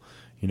special,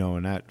 you know,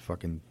 and that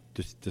fucking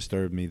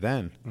disturbed me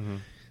then.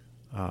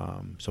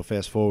 So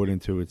fast forward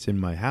into it's in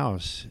my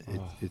house.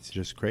 It's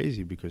just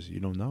crazy because you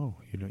don't know.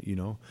 You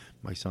know,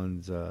 my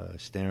son's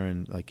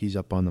staring like he's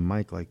up on the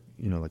mic, like,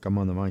 you know, like I'm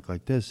on the mic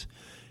like this,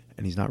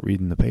 and he's not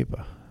reading the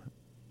paper.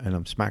 And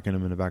I'm smacking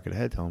him in the back of the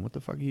head, telling him, "What the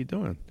fuck are you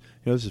doing?"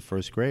 You know, this is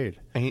first grade.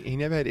 And he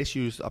never had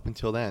issues up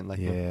until then. Like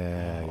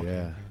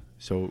yeah.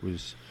 So it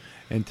was,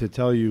 and to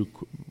tell you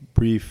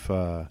brief,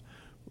 of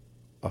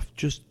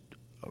just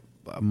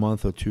a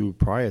month or two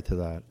prior to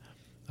that,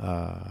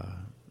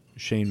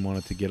 Shane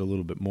wanted to get a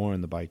little bit more in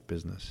the bike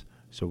business,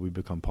 so we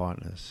become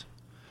partners.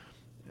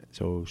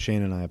 So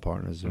Shane and I are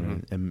partners,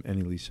 and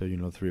Elisa, you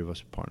know, 3 of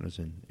us are partners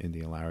in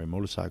the Larry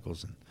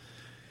Motorcycles,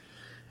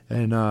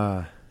 and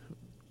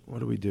what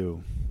do we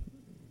do?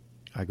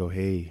 I go,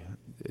 hey,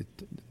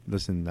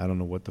 listen, I don't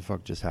know what the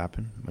fuck just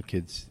happened. My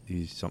kid's,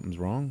 something's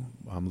wrong.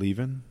 I'm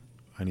leaving.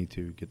 I need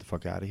to get the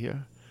fuck out of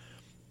here.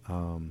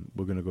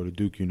 We're going to go to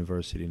Duke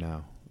University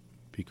now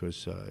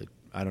because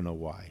I don't know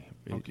why.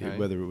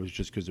 Whether it was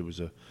just because it was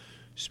a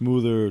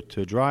smoother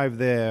to drive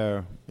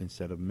there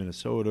instead of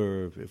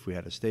Minnesota, if we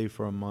had to stay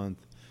for a month,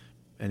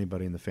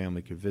 anybody in the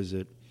family could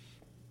visit.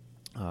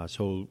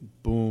 So,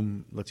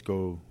 boom, let's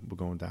go. We're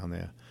going down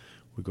there.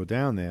 We go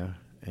down there,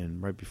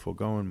 and right before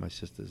going, my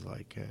sister's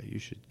like, you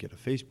should get a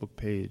Facebook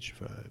page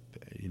for,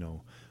 you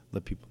know,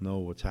 let people know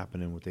what's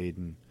happening with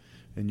Aiden,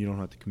 and you don't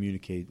have to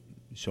communicate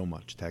so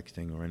much,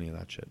 texting or any of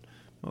that shit.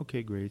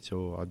 Okay, great.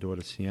 So our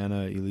daughter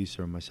Sienna,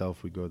 Elisa, and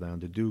myself, we go down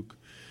to Duke.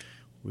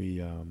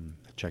 We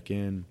check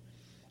in.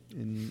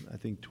 In, I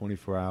think,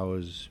 24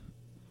 hours,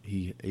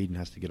 Aiden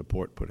has to get a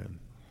port put in,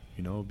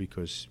 you know,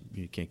 because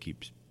you can't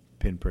keep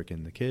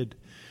pinpricking the kid.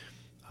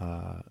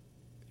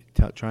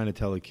 Trying to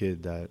tell a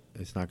kid that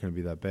it's not going to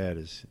be that bad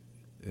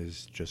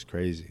is just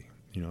crazy,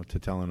 you know, to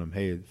telling him,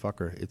 hey,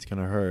 fucker, it's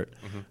going to hurt.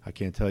 I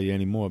can't tell you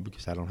anymore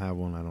because I don't have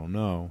one, I don't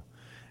know.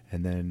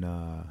 And then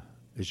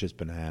it's just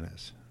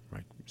bananas,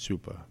 right?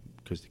 Super,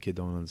 because the kid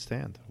don't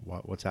understand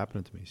what's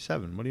happening to me.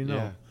 7, what do you know?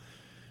 Yeah.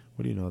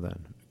 What do you know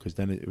then? Because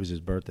then it was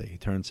his birthday. He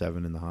turned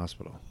 7 in the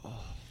hospital.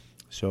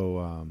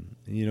 So,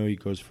 you know, he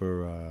goes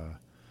for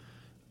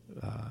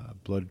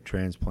blood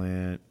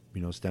transplant,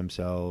 you know, stem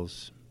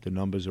cells. The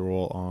numbers are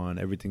all on.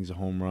 Everything's a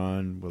home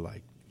run. We're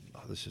like,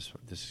 oh, this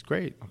is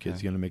great. Okay.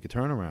 Kid's going to make a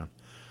turnaround.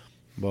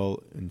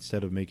 Well,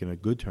 instead of making a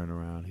good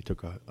turnaround, he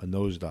took a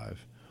nosedive.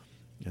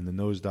 And the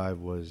nosedive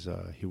was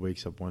he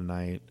wakes up one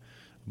night.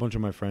 A bunch of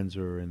my friends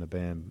were in the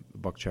band,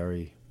 Buck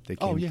Cherry. They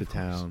came to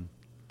town.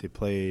 They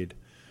played.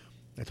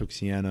 I took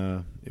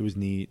Sienna. It was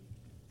neat.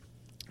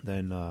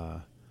 Then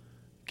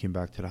came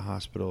back to the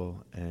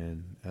hospital,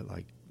 and at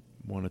like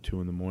 1 or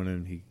 2 in the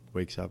morning, he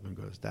wakes up and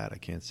goes, Dad, I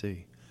can't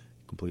see.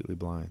 Completely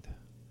blind.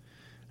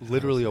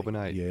 Literally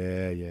overnight.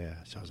 Yeah.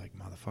 So I was like,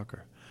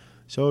 motherfucker.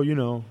 So, you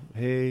know,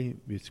 hey,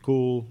 it's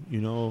cool, you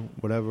know,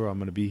 whatever. I'm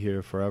going to be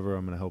here forever.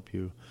 I'm going to help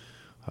you.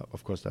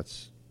 Of course,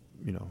 that's,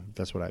 you know,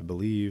 that's what I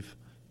believe.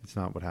 It's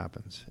not what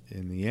happens.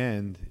 In the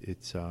end,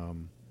 it's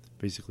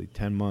basically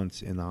 10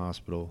 months in the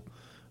hospital.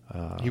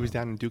 He was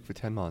down in Duke for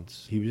 10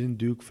 months. He was in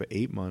Duke for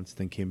 8 months.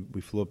 Then we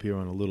flew up here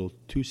on a little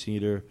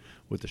 2-seater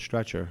with a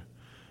stretcher.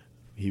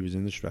 He was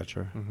in the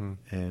stretcher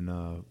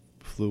and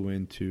flew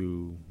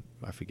into,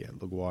 I forget,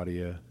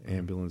 LaGuardia,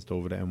 ambulanced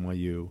over to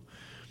NYU,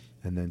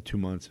 and then 2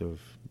 months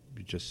of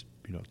just,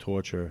 you know,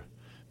 torture,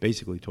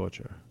 basically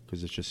torture,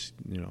 because it's just,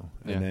 you know,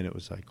 and then it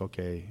was like,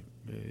 okay,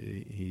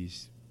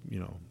 he's, you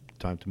know,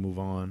 time to move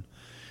on.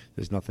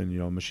 There's nothing, you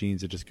know,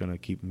 machines are just going to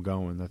keep him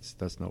going.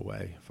 That's no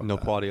way. Fuck no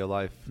that. Quality of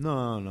life.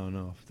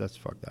 No. That's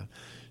fuck that.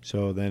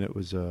 So then it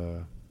was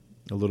a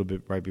little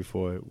bit right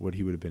before what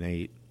he would have been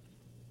 8.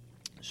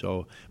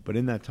 So, but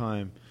in that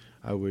time,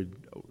 I would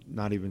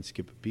not even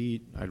skip a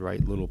beat. I'd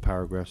write little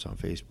paragraphs on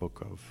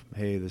Facebook of,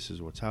 hey, this is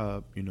what's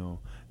up, you know,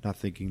 not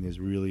thinking there's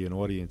really an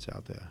audience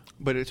out there.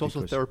 But it's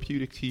also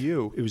therapeutic to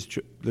you. It was,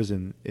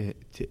 listen,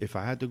 if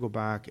I had to go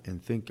back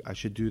and think I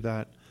should do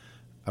that,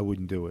 I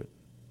wouldn't do it.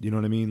 You know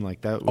what I mean?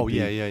 Like that would be,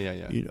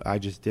 yeah. You know, I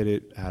just did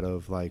it out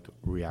of like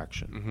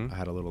reaction. I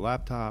had a little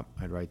laptop.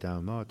 I'd write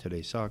down, oh,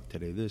 today sucked,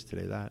 today this,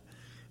 today that.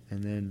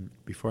 And then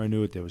before I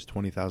knew it, there was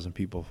 20,000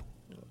 people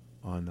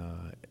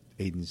on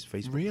Aiden's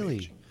Facebook Really?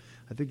 page.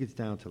 I think it's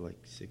down to like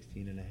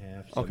 16 and a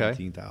half, Okay.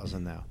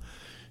 17,000 now,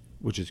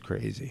 which is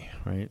crazy,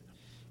 right?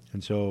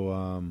 And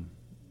so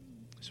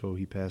so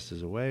he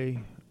passes away.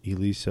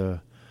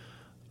 Elisa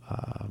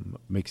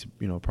makes,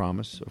 a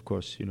promise, of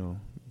course,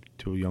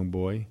 to a young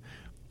boy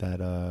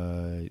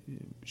that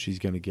she's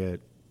going to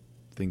get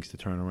things to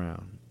turn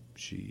around.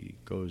 She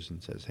goes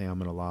and says, hey, I'm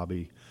going to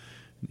lobby,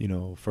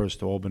 first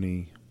to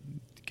Albany,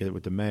 get it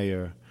with the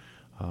mayor.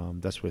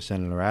 That's where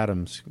Senator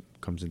Adams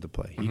comes into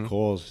play. He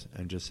calls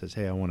and just says,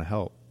 hey, I want to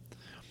help.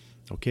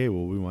 Okay,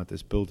 well, we want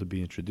this bill to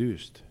be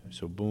introduced.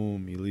 So,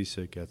 boom,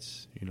 Elisa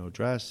gets,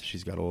 dressed.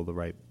 She's got all the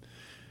right,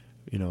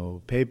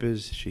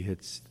 papers. She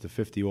hits the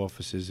 50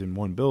 offices in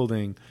one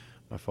building.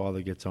 My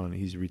father gets on,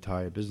 he's a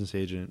retired business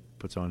agent,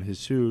 puts on his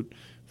suit.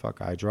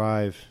 I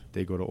drive.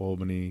 They go to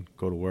Albany,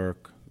 go to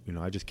work.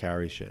 I just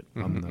carry shit.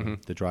 I'm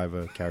the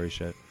driver, carry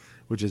shit,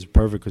 which is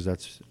perfect because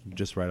that's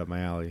just right up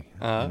my alley.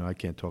 I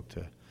can't talk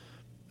to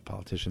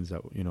politicians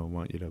that,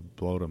 want you to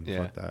blow them.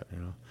 Yeah. Fuck that,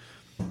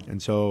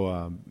 And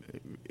so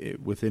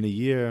within a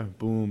year,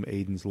 boom,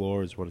 Aiden's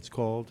Law is what it's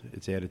called.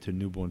 It's added to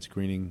newborn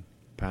screening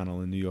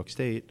panel in New York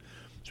State.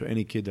 So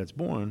any kid that's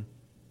born,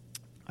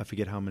 I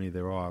forget how many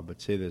there are,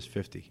 but say there's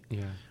 50.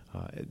 Yeah.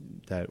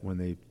 That when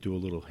they do a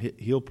little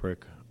heel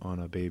prick on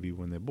a baby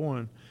when they're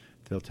born,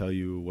 they'll tell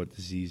you what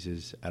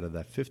diseases out of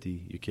that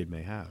 50 your kid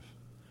may have,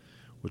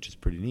 which is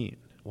pretty neat.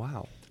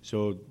 Wow.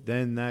 So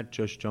then that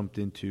just jumped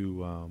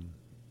into,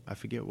 I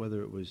forget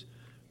whether it was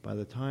by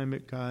the time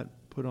it got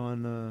put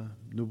on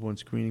a newborn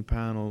screening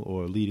panel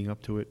or leading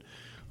up to it,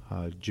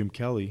 Jim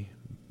Kelly,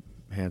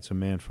 handsome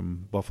man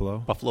from Buffalo.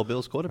 Buffalo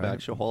Bills quarterback,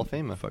 Right. sure, Hall of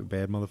Famer.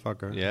 Bad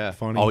motherfucker. Yeah.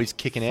 Funny. Oh, he's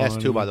kicking ass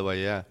too, funny. by the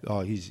way. Yeah.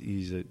 Oh,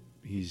 he's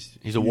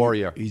a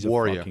warrior. He's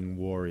Warrior. a fucking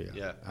warrior.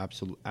 Yeah.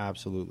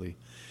 Absolutely.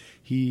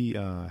 He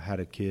had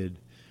a kid,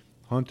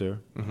 Hunter,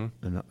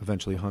 and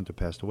eventually Hunter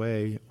passed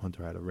away.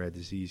 Hunter had a rare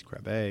disease,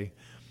 Krabbe.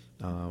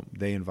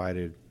 They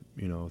invited,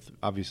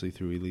 obviously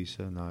through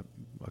Elisa, not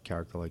a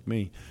character like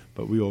me,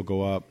 but we all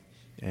go up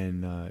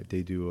and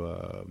they do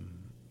a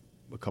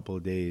couple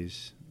of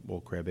days. All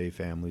Krabbe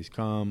families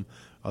come,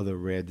 other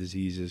rare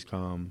diseases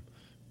come.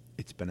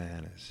 It's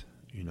bananas,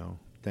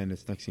 Then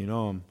it's next thing you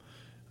know,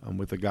 I'm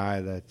with a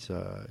guy that's,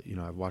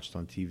 I've watched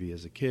on TV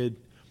as a kid.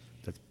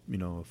 That's,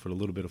 for a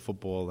little bit of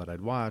football that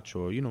I'd watch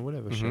or,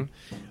 whatever shit,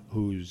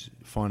 who's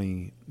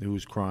funny,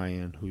 who's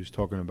crying, who's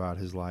talking about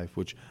his life,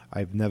 which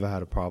I've never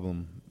had a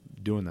problem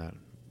doing that.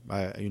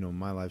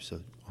 My life's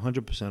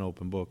 100%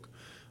 open book.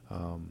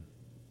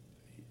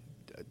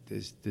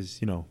 There's,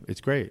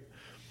 it's great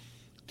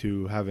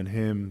to having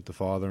him, the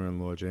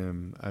father-in-law,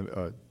 Jim,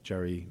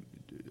 Jerry,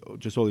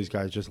 just all these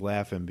guys just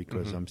laughing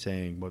because I'm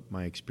saying what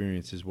my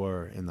experiences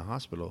were in the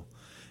hospital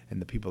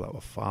and the people that were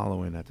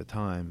following at the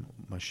time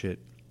my shit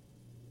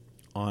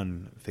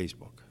on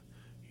Facebook,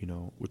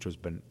 which was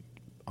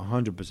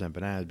 100%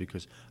 bananas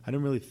because I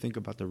didn't really think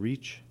about the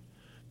reach.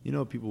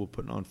 People were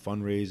putting on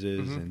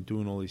fundraisers and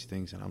doing all these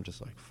things, and I'm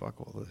just like, fuck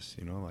all this,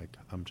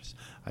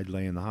 I'd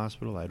lay in the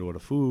hospital, I'd order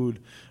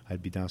food,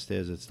 I'd be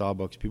downstairs at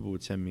Starbucks. People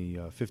would send me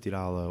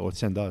 $50 or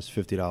send us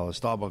 $50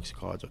 Starbucks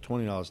cards or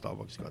 $20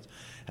 Starbucks cards.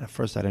 And at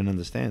first I didn't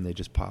understand. They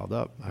just piled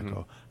up. I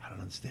go, I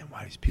don't understand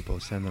why these people are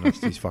sending us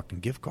these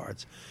fucking gift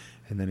cards.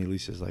 And then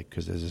Elisa's like,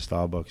 because there's a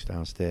Starbucks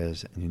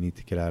downstairs and you need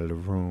to get out of the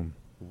room.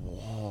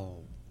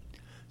 Whoa.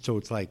 So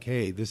it's like,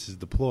 hey, this is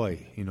the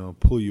ploy,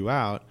 pull you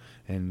out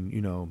and,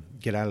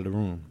 get out of the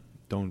room.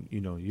 Don't,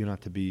 you're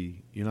not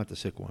the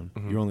sick one.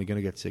 You're only going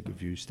to get sick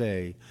if you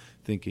stay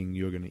thinking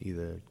you're going to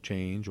either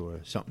change or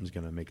something's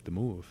going to make the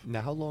move.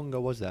 Now, how long ago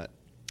was that?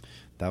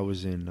 That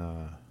was in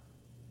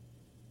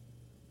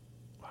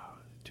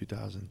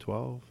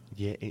 2012.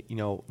 Yeah,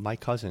 my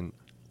cousin,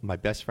 my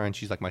best friend,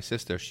 she's like my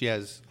sister. She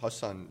has her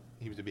son.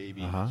 He was a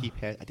baby. He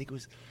passed. I think it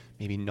was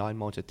maybe 9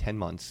 months or 10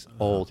 months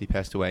old. He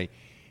passed away,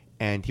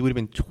 and he would have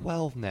been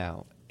 12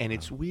 now. And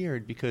it's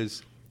weird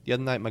because the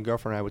other night my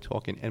girlfriend and I were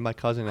talking, and my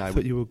cousin and I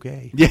thought you were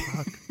gay. Yeah.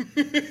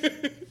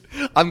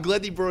 I'm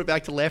glad they brought it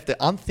back to laughter.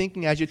 I'm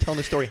thinking as you're telling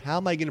the story, how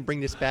am I going to bring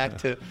this back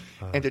to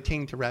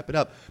entertaining to wrap it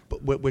up?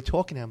 But we're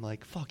talking, and I'm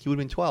like, fuck, you would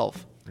have been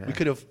 12. Yeah. We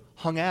could have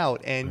hung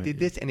out and did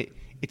this, and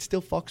it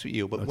still fucks with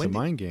you. But It's a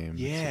mind game.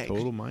 Yeah, It's a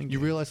total mind game. You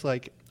realize,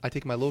 like, I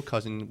take my little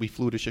cousin. We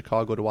flew to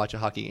Chicago to watch a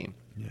hockey game.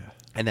 Yeah.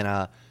 And then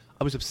I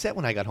was upset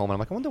when I got home. And I'm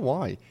like, I wonder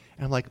why.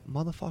 And I'm like,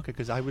 motherfucker,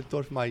 because I would have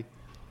thought if my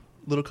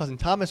little cousin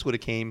Thomas would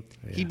have came,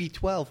 he'd be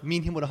 12. Me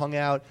and him would have hung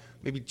out,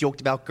 maybe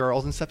joked about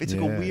girls and stuff. It's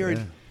like a weird.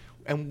 Yeah.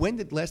 And when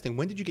did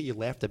you get your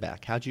laughter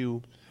back? How'd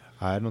you?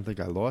 I don't think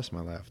I lost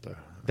my laughter.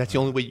 That's the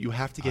only way you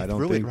have to get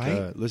through it,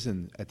 right?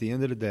 Listen, at the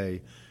end of the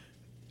day,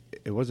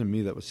 it wasn't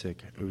me that was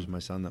sick. It was my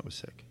son that was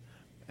sick.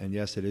 And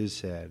yes, it is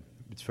sad.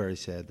 It's very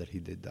sad that he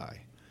did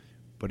die.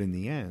 But in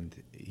the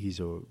end,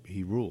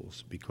 he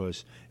rules,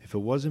 because if it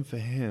wasn't for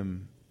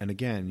him, and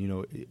again,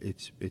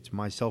 it's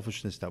my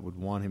selfishness that would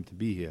want him to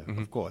be here,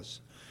 of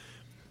course.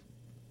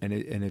 And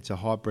it's a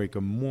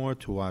heartbreaker more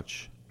to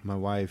watch my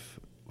wife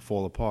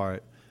fall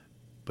apart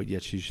but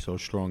yet she's so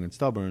strong and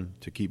stubborn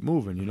to keep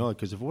moving, you know,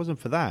 because if it wasn't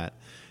for that,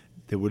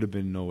 there would have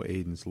been no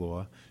Aiden's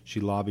Law. She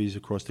lobbies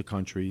across the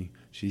country.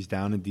 She's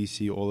down in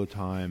D.C. all the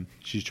time.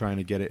 She's trying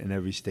to get it in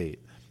every state.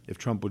 If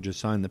Trump would just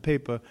sign the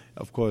paper,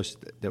 of course,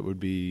 that would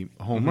be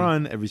a home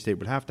run. Every state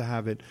would have to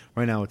have it.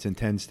 Right now, it's in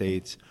 10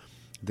 states.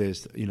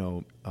 There's,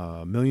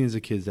 millions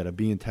of kids that are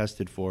being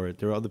tested for it.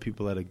 There are other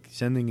people that are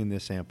sending in their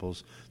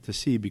samples to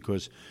see,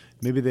 because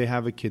maybe they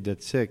have a kid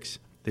that's 6.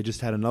 They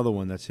just had another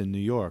one that's in New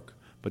York,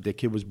 but their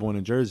kid was born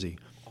in Jersey.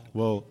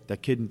 Well,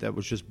 that kid that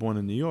was just born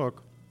in New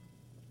York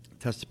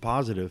tested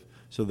positive,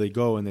 so they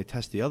go and they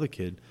test the other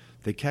kid.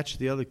 They catch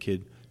the other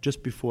kid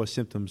just before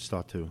symptoms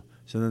start to.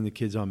 So then the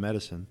kid's on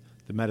medicine.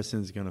 The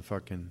medicine's going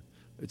to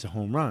it's a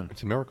home run.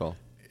 It's a miracle.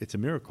 It's a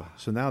miracle.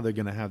 So now they're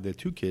going to have their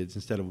 2 kids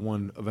instead of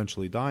one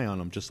eventually die on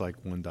them, just like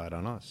one died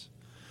on us.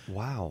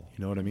 Wow.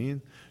 You know what I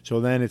mean? So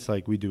then it's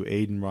like we do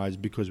Aiden rides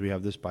because we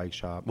have this bike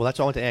shop. Well, that's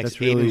all I want to ask.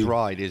 That's really, Aiden's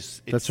Ride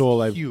is that's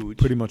all huge. I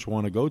pretty much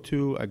want to go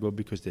to. I go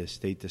because they're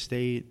state to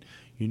state,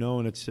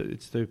 and it's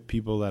the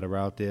people that are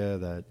out there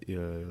that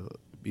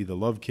either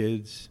love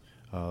kids,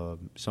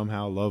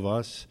 somehow love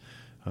us,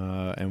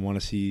 and want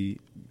to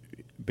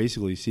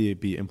basically see it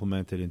be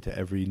implemented into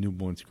every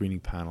newborn screening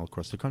panel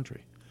across the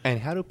country. And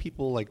how do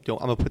people I'm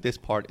going to put this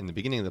part in the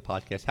beginning of the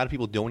podcast. How do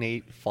people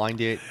donate, find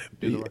it?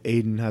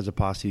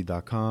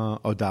 AidenHasAposse.com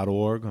or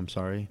 .org. I'm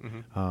sorry.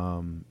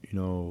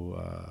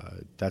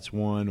 That's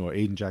one, or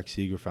Aiden Jack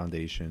Seeger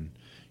Foundation.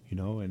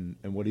 And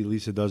what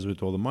Elisa does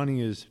with all the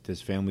money is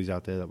there's families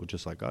out there that were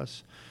just like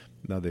us.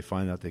 Now they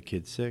find out their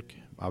kid's sick.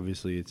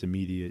 Obviously, it's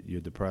immediate.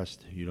 You're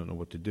depressed. You don't know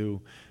what to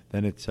do.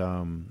 Then it's,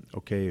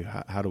 okay,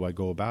 how do I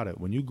go about it?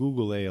 When you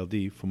Google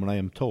ALD, from what I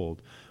am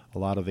told, a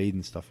lot of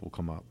Aiden stuff will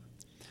come up.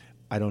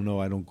 I don't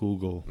know. I don't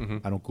Google.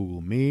 I don't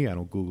Google me. I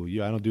don't Google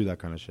you. I don't do that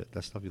kind of shit.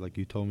 That stuff like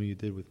you told me you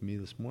did with me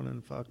this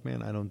morning. Fuck,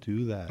 man, I don't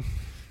do that. I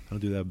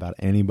don't do that about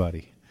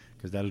anybody,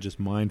 because that'll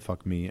just mind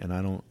fuck me, and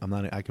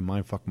I can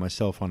mind fuck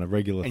myself on a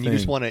regular thing. And you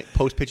just want to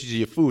post pictures of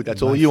your food.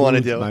 That's all you want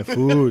to do. My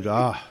food.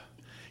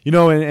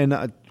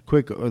 And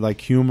quick, like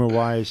humor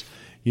wise,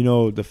 the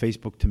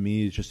Facebook to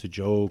me is just a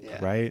joke,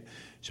 right?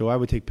 So I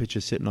would take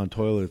pictures sitting on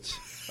toilets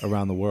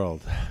around the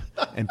world,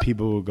 and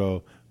people would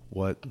go,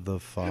 what the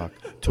fuck?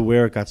 To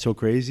where it got so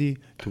crazy,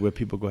 to where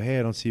people go, hey,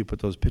 I don't see you put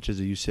those pictures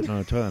of you sitting on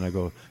a toilet. And I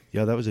go,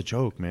 yeah, that was a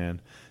joke,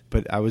 man.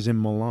 But I was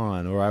in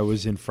Milan, or I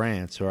was in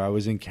France, or I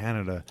was in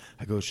Canada.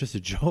 I go, it's just a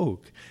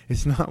joke.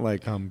 It's not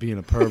like I'm being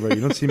a pervert. You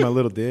don't see my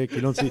little dick.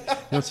 You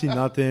don't see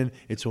nothing.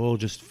 It's all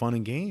just fun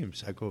and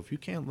games. I go, if you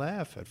can't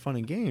laugh at fun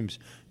and games,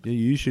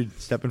 you should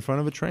step in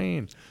front of a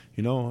train.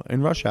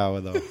 In rush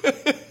hour though.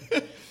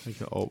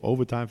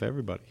 Overtime for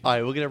everybody. All right,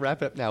 we're going to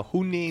wrap up now.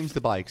 Who names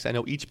the bikes? I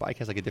know each bike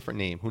has a different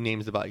name. Who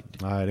names the bike?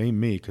 It ain't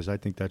me, because I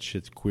think that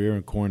shit's queer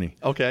and corny.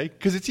 Okay,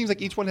 because it seems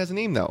like each one has a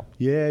name, though.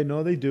 Yeah,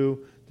 no, they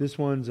do. This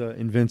one's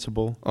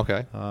Invincible.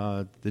 Okay.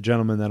 The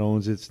gentleman that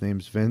owns it's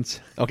name's Vince.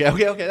 Okay.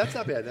 That's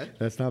not bad, then.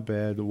 That's not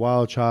bad. The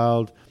Wild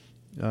Child,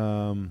 I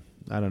don't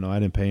know. I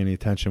didn't pay any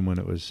attention when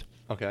it was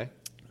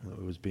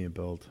being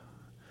built.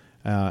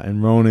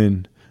 And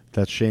Ronin,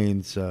 that's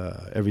Shane's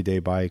everyday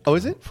bike. Oh,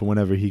 is it? For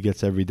whenever he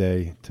gets every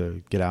day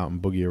to get out and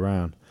boogie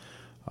around.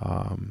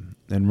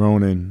 And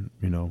Ronin,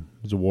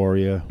 is a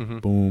warrior.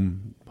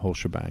 Boom, whole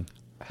shebang.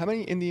 How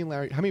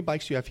many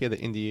bikes do you have here that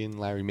Indian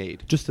Larry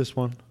made? Just this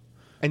one.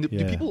 And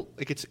do people,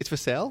 it's for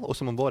sale, or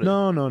someone bought it?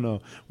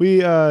 No. We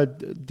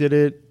did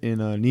it in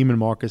Neiman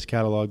Marcus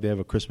catalog. They have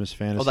a Christmas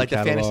fantasy catalog.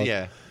 The fantasy,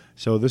 yeah.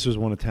 So this was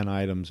one of 10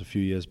 items a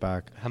few years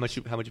back. How much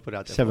you put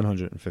out there?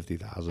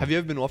 $750,000. Have you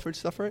ever been offered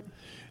stuff for it?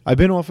 I've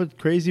been offered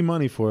crazy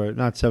money for it.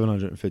 Not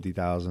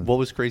 $750,000. What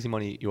was crazy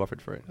money you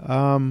offered for it?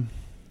 I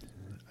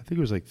think it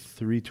was like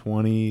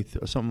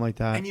 $320 or something like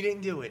that. And you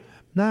didn't do it?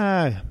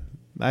 Nah,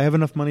 I have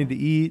enough money to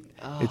eat.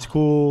 It's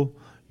cool,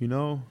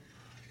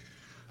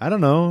 I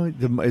don't know.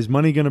 Is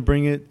money going to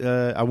bring it?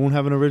 I won't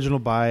have an original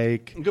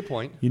bike. Good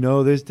point.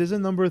 There's a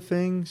number of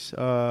things.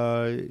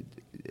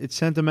 It's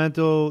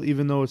sentimental,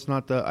 even though it's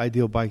not the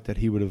ideal bike that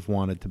he would have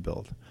wanted to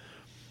build.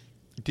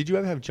 Did you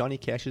ever have Johnny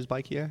Cash's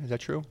bike here? Is that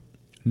true?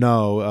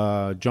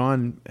 No.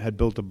 John had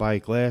built a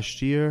bike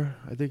last year,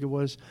 I think it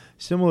was,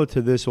 similar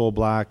to this, all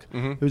black.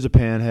 It was a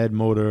panhead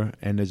motor,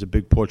 and there's a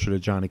big portrait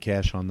of Johnny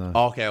Cash on the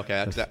okay.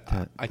 I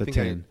think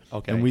tin.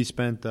 Okay. And we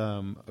spent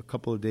a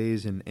couple of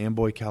days in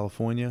Amboy,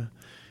 California,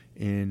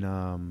 in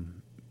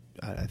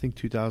I think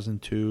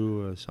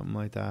 2002 or something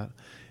like that.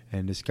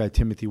 And this guy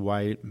Timothy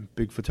White,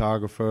 big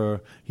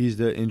photographer, he's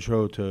the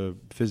intro to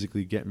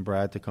physically getting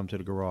Brad to come to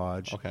the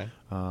garage. Okay.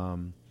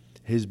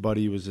 His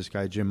buddy was this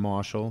guy Jim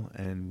Marshall,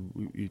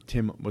 and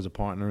Tim was a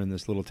partner in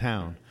this little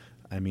town.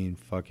 I mean,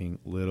 fucking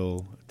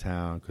little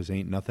town, because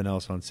ain't nothing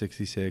else on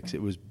 66.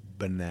 It was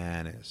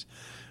bananas.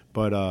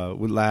 But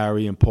with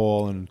Larry and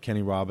Paul and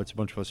Kenny Roberts, a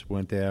bunch of us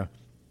went there.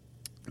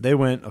 They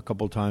went a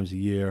couple times a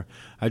year.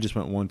 I just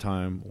went one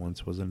time.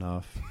 Once was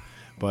enough.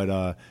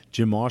 But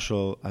Jim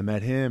Marshall, I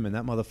met him, and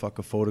that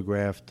motherfucker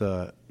photographed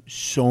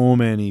so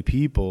many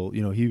people.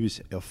 He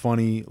was a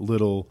funny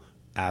little,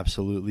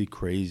 absolutely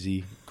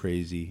crazy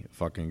crazy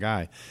fucking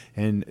guy.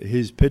 And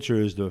his picture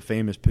is the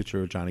famous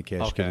picture of Johnny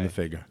Cash Okay. giving the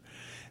figure.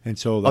 And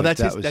so, like,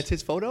 that's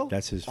his photo?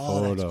 That's his Oh,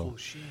 photo. that's cool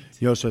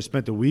shit. So I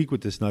spent a week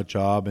with this nut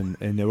job, and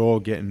they're all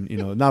getting,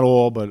 not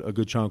all, but a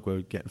good chunk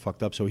were getting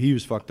fucked up. So he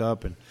was fucked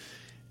up, and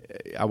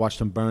I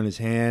watched him burn his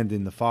hand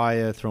in the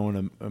fire,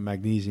 throwing a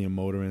magnesium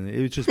motor in it.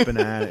 It was just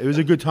banana. It was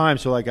a good time.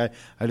 So, like, I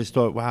just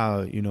thought,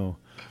 wow,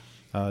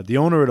 the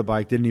owner of the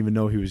bike didn't even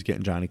know he was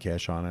getting Johnny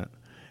Cash on it.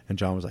 And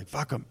John was like,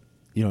 fuck him.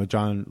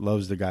 John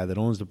loves the guy that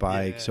owns the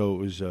bike. Yeah. So it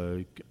was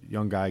a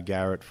young guy,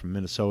 Garrett, from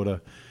Minnesota.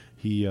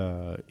 He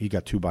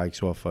got 2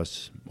 bikes off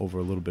us over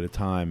a little bit of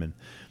time, and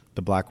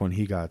the black one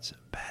he got's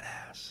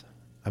badass.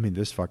 I mean,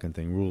 this fucking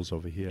thing rules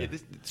over here. Yeah,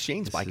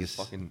 Shane's bike is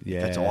fucking.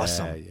 Yeah, That's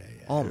awesome. yeah,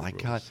 Oh it my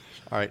rules. god!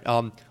 All right.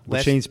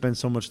 Well, Shane spends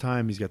so much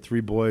time. He's got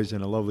 3 boys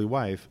and a lovely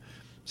wife,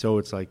 so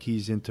it's like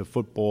he's into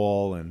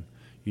football and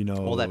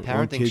all that one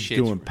parenting kid's shit.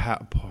 doing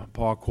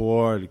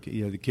parkour.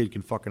 The kid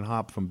can fucking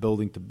hop from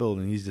building to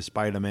building. He's the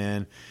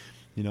Spider-Man.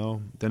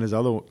 Then his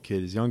other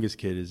kid, his youngest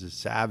kid, is a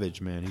savage,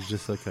 man. He's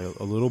just like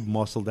a little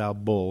muscled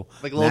out bull.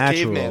 Like a little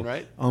natural, caveman,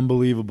 right?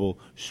 Unbelievable.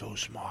 So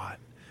smart.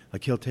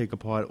 Like, he'll take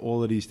apart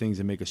all of these things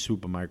and make a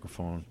super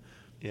microphone.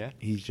 Yeah.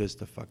 He's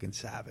just a fucking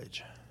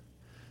savage.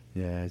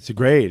 Yeah, it's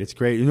great.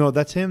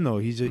 That's him, though.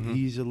 He's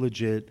a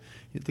legit.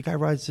 The guy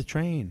rides the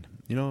train.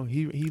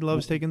 He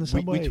loves taking the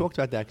subway. We talked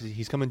about that because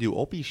he's coming to do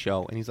Opie's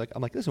show, and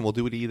I'm like, listen, we'll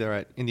do it either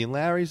at Indian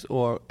Larry's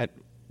or at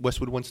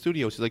Westwood One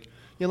Studios. He's like,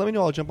 yeah, let me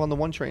know. I'll jump on the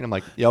one train. I'm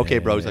like, yeah, okay,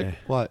 bro. He's like,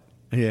 what?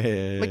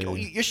 Yeah. Like, oh,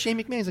 you're Shane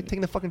McMahon. He's like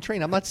taking the fucking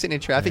train. I'm not sitting in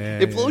traffic. Yeah,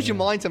 It blows your yeah.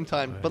 mind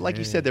sometimes. But like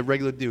you said, they're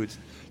regular dudes.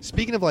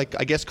 Speaking of, like,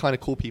 I guess kind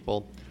of cool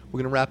people, we're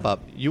going to wrap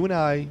up. You and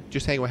I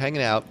we're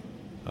hanging out.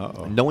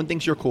 Uh-oh. No one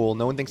thinks you're cool.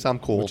 No one thinks I'm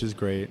cool. Which is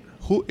great.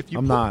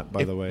 I'm not,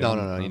 by the way.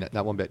 No, you're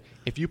not one bit.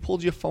 If you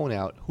pulled your phone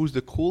out, who's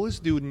the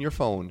coolest dude in your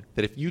phone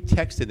that if you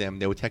texted them,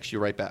 they would text you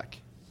right back?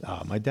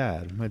 Oh, my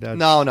dad.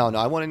 No.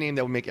 I want a name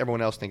that would make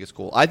everyone else think it's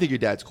cool. I think your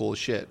dad's cool as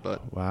shit,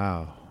 but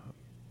Wow.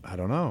 I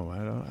don't know.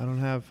 I don't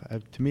have.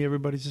 To me,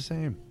 everybody's the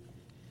same.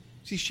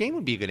 see, Shane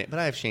would be a good name, but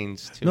I have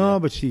Shane's too. No,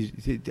 but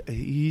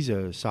he's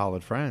a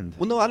solid friend.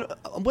 Well, no,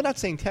 we're not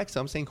saying text.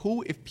 I'm saying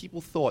who, if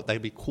people thought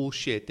that'd be cool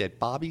shit that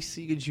Bobby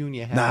Seeger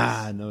Jr. has.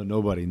 Nah,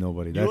 nobody.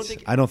 don't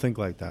think- I don't think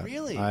like that.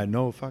 Really?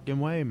 No fucking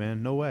way,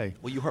 man. No way.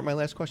 Well, you heard my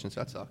last question,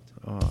 so that sucked.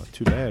 Oh,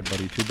 too bad,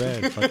 buddy. Too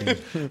bad.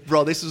 Fucking.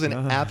 Bro, this was an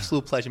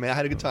absolute pleasure, man. I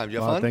had a good time. Did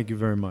you have fun? Thank you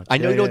very much. I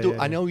know Yeah, you don't yeah, do.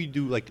 yeah, I know you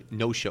do like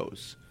no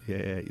shows.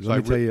 Yeah. So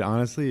Let me tell you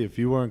honestly, if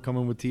you weren't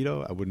coming with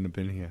Tito, I wouldn't have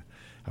been here.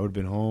 I would have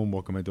been home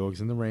walking my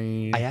dogs in the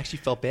rain. I actually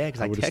felt bad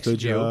because I would've texted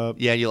stood you up.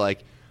 Yeah, you're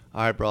like,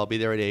 all right, bro, I'll be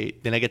there at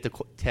 8. Then I get the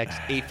text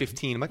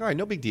 8:15. I'm like, all right,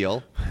 no big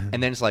deal.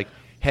 And then it's like,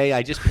 hey,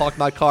 I just parked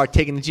my car,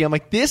 taking the gym. I'm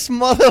like, this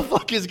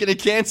motherfucker is gonna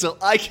cancel.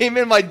 I came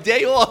in my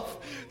day off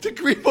to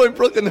Greenpoint,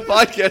 Brooklyn, the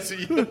podcast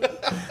with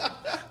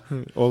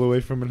you. All the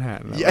way from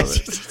Manhattan. I love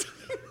it. Yes,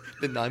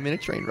 the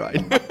 9-minute train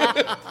ride,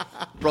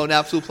 bro. An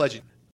absolute pleasure.